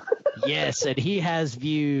 Yes, and he has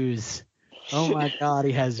views. Oh my God,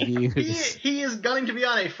 he has views. He is going to be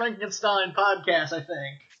on a Frankenstein podcast, I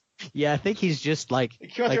think. Yeah, I think he's just like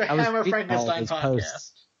He went to a Hammer Frankenstein podcast.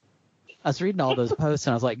 Posts. I was reading all those posts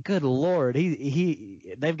and I was like, good Lord,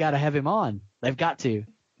 they've got to have him on. They've got to.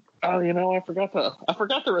 Oh, I forgot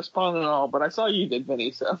to respond at all, but I saw you did, Vinny,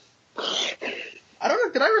 so. I don't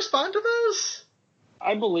know, did I respond to those?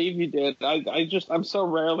 I believe you did. I'm so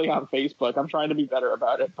rarely on Facebook. I'm trying to be better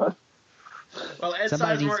about it, but. Well, Ed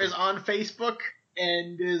Sizemore is on Facebook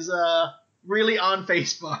and is really on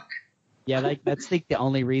Facebook. Yeah, that's the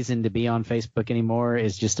only reason to be on Facebook anymore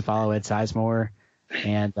is just to follow Ed Sizemore.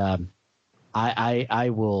 And I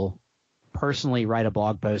will personally write a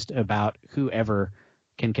blog post about whoever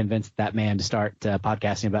can convince that man to start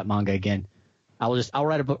podcasting about manga again. I'll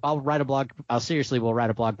write a blog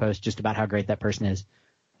post just about how great that person is.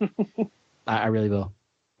 I really will,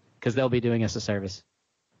 because they'll be doing us a service.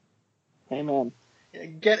 Amen.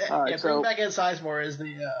 Bring back Ed Sizemore is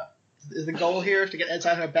the goal here, to get Ed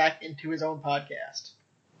Sizemore back into his own podcast.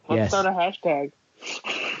 Let's start a hashtag.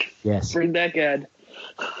 Yes. Bring back Ed.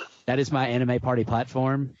 That is my anime party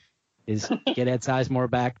platform, is get Ed Sizemore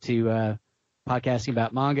back to podcasting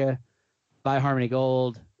about manga, buy Harmony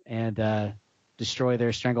Gold, and destroy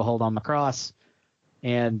their stranglehold on Macross,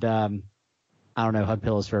 and I don't know, hug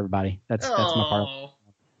pillows for everybody. That's my part.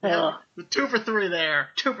 Yeah, 2 for 3 there.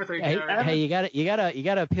 2 for 3. Hey, you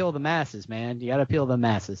gotta appeal the masses, man. You gotta appeal the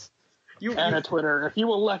masses. And a Twitter, if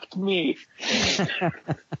you elect me.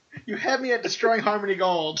 You had me at destroying Harmony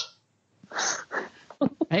Gold.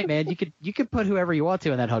 Hey, man, you could put whoever you want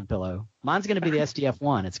to in that hug pillow. Mine's gonna be the SDF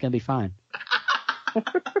 1. It's gonna be fine.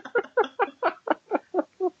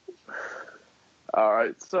 All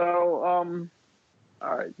right. So, all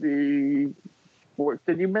right.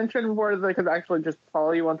 Did you mention where they could actually just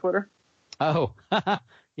follow you on Twitter? Oh,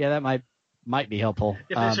 yeah, that might be helpful.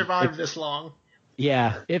 If they survived this long.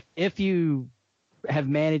 Yeah, if you have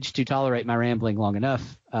managed to tolerate my rambling long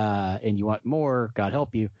enough, and you want more, God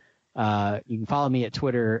help you, you can follow me at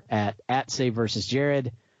Twitter at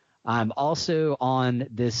 @SaveVersusJared. I'm also on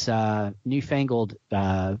this newfangled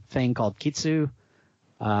thing called Kitsu,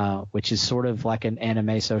 which is sort of like an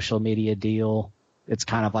anime social media deal. It's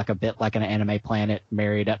kind of like a bit like an Anime Planet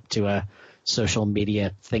married up to a social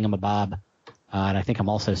media thingamabob. And I think I'm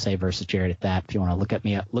also Save versus Jared at that. If you want to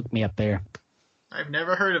look me up there. I've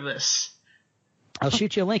never heard of this. I'll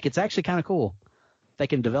shoot you a link. It's actually kind of cool. If they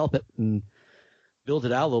can develop it and build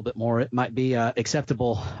it out a little bit more, it might be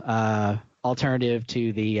acceptable alternative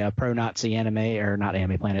to the pro-Nazi anime, or not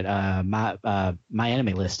Anime Planet, my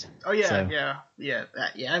anime list. Oh yeah,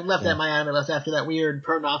 I left that my anime list after that weird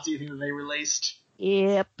pro-Nazi thing that they released.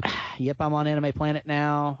 Yep, I'm on Anime Planet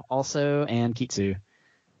now, also, and Kitsu.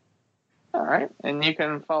 All right, and you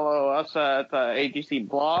can follow us at AGC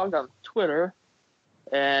Blog on Twitter,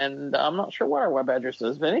 and I'm not sure what our web address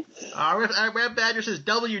is, Vinny. Our web address is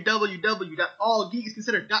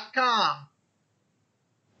www.allgeeksconsidered.com.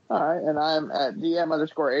 All right, and I'm at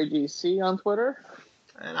DM_AGC on Twitter.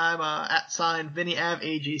 And I'm @ Vinny Av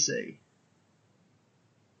AGC.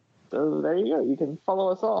 So there you go. You can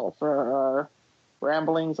follow us all for our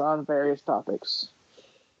ramblings on various topics.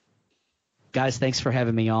 Guys, thanks for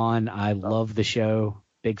having me on. I love the show.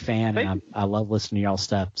 Big fan, and I love listening to y'all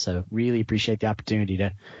stuff. So really appreciate the opportunity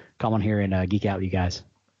to come on here and geek out with you guys.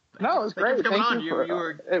 No, it was great. Thank you for coming on. You You were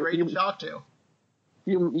great to talk to.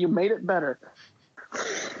 You made it better.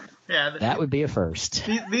 Yeah, That would be a first.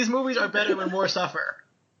 These movies are better when more suffer.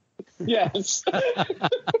 Yes. That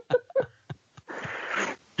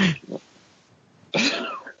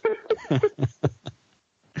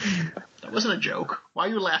wasn't a joke. Why are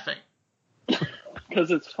you laughing?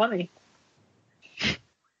 Because it's funny.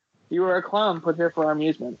 You were a clown put here for our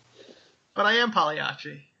amusement. But I am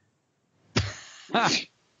Pagliacci.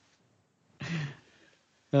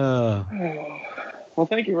 Well,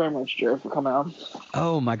 thank you very much, Joe, for coming on.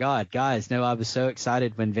 Oh my God, guys! No, I was so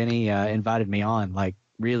excited when Vinny invited me on. Like,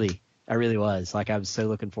 really, I really was. Like, I was so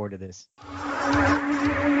looking forward to this.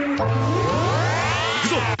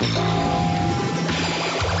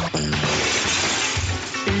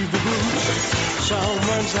 Evil Groot shall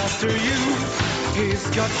runs after you. He's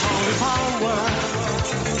got holy power.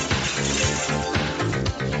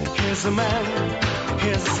 He's a man.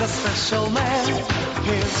 He's a special man.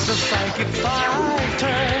 He's a psychic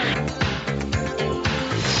fighter.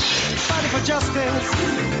 Fighting for justice,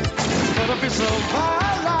 for the peace of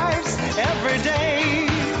our lives every day.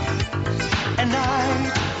 And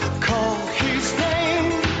I call his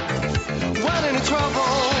name when in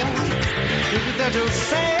trouble. He's there to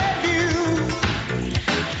save you.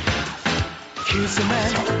 He's a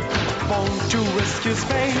man born to rescue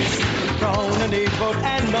space from an evil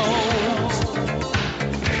animals.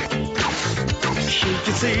 He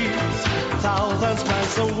can see thousands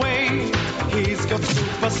miles away. He's got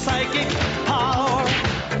super psychic power.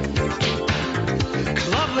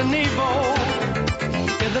 Clever evil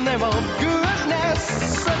in the name of goodness,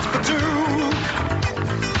 search for truth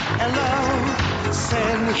and love.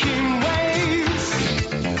 Send him ways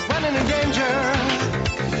when in danger.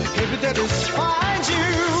 He'll be there to find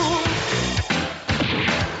you.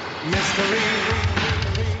 Mystery.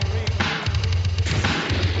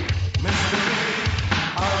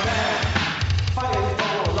 Our man fighting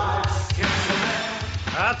for lives. It's the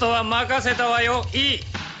man. あとは任せたわよ。いい。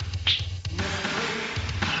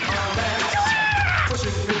Our man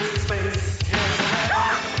pushing through space. It's the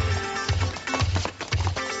man.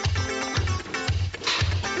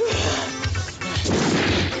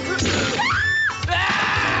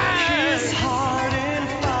 His heart in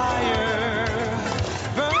fire,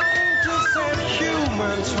 burning to save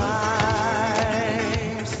human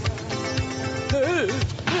tribes. His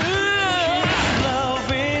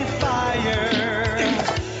love in fire,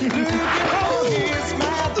 looking for his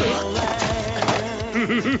motherland.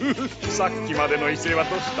 さっきまでの威勢は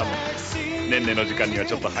どうしたの？ねんねの時間には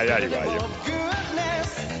ちょっと早いわよ。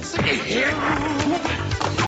Goodness,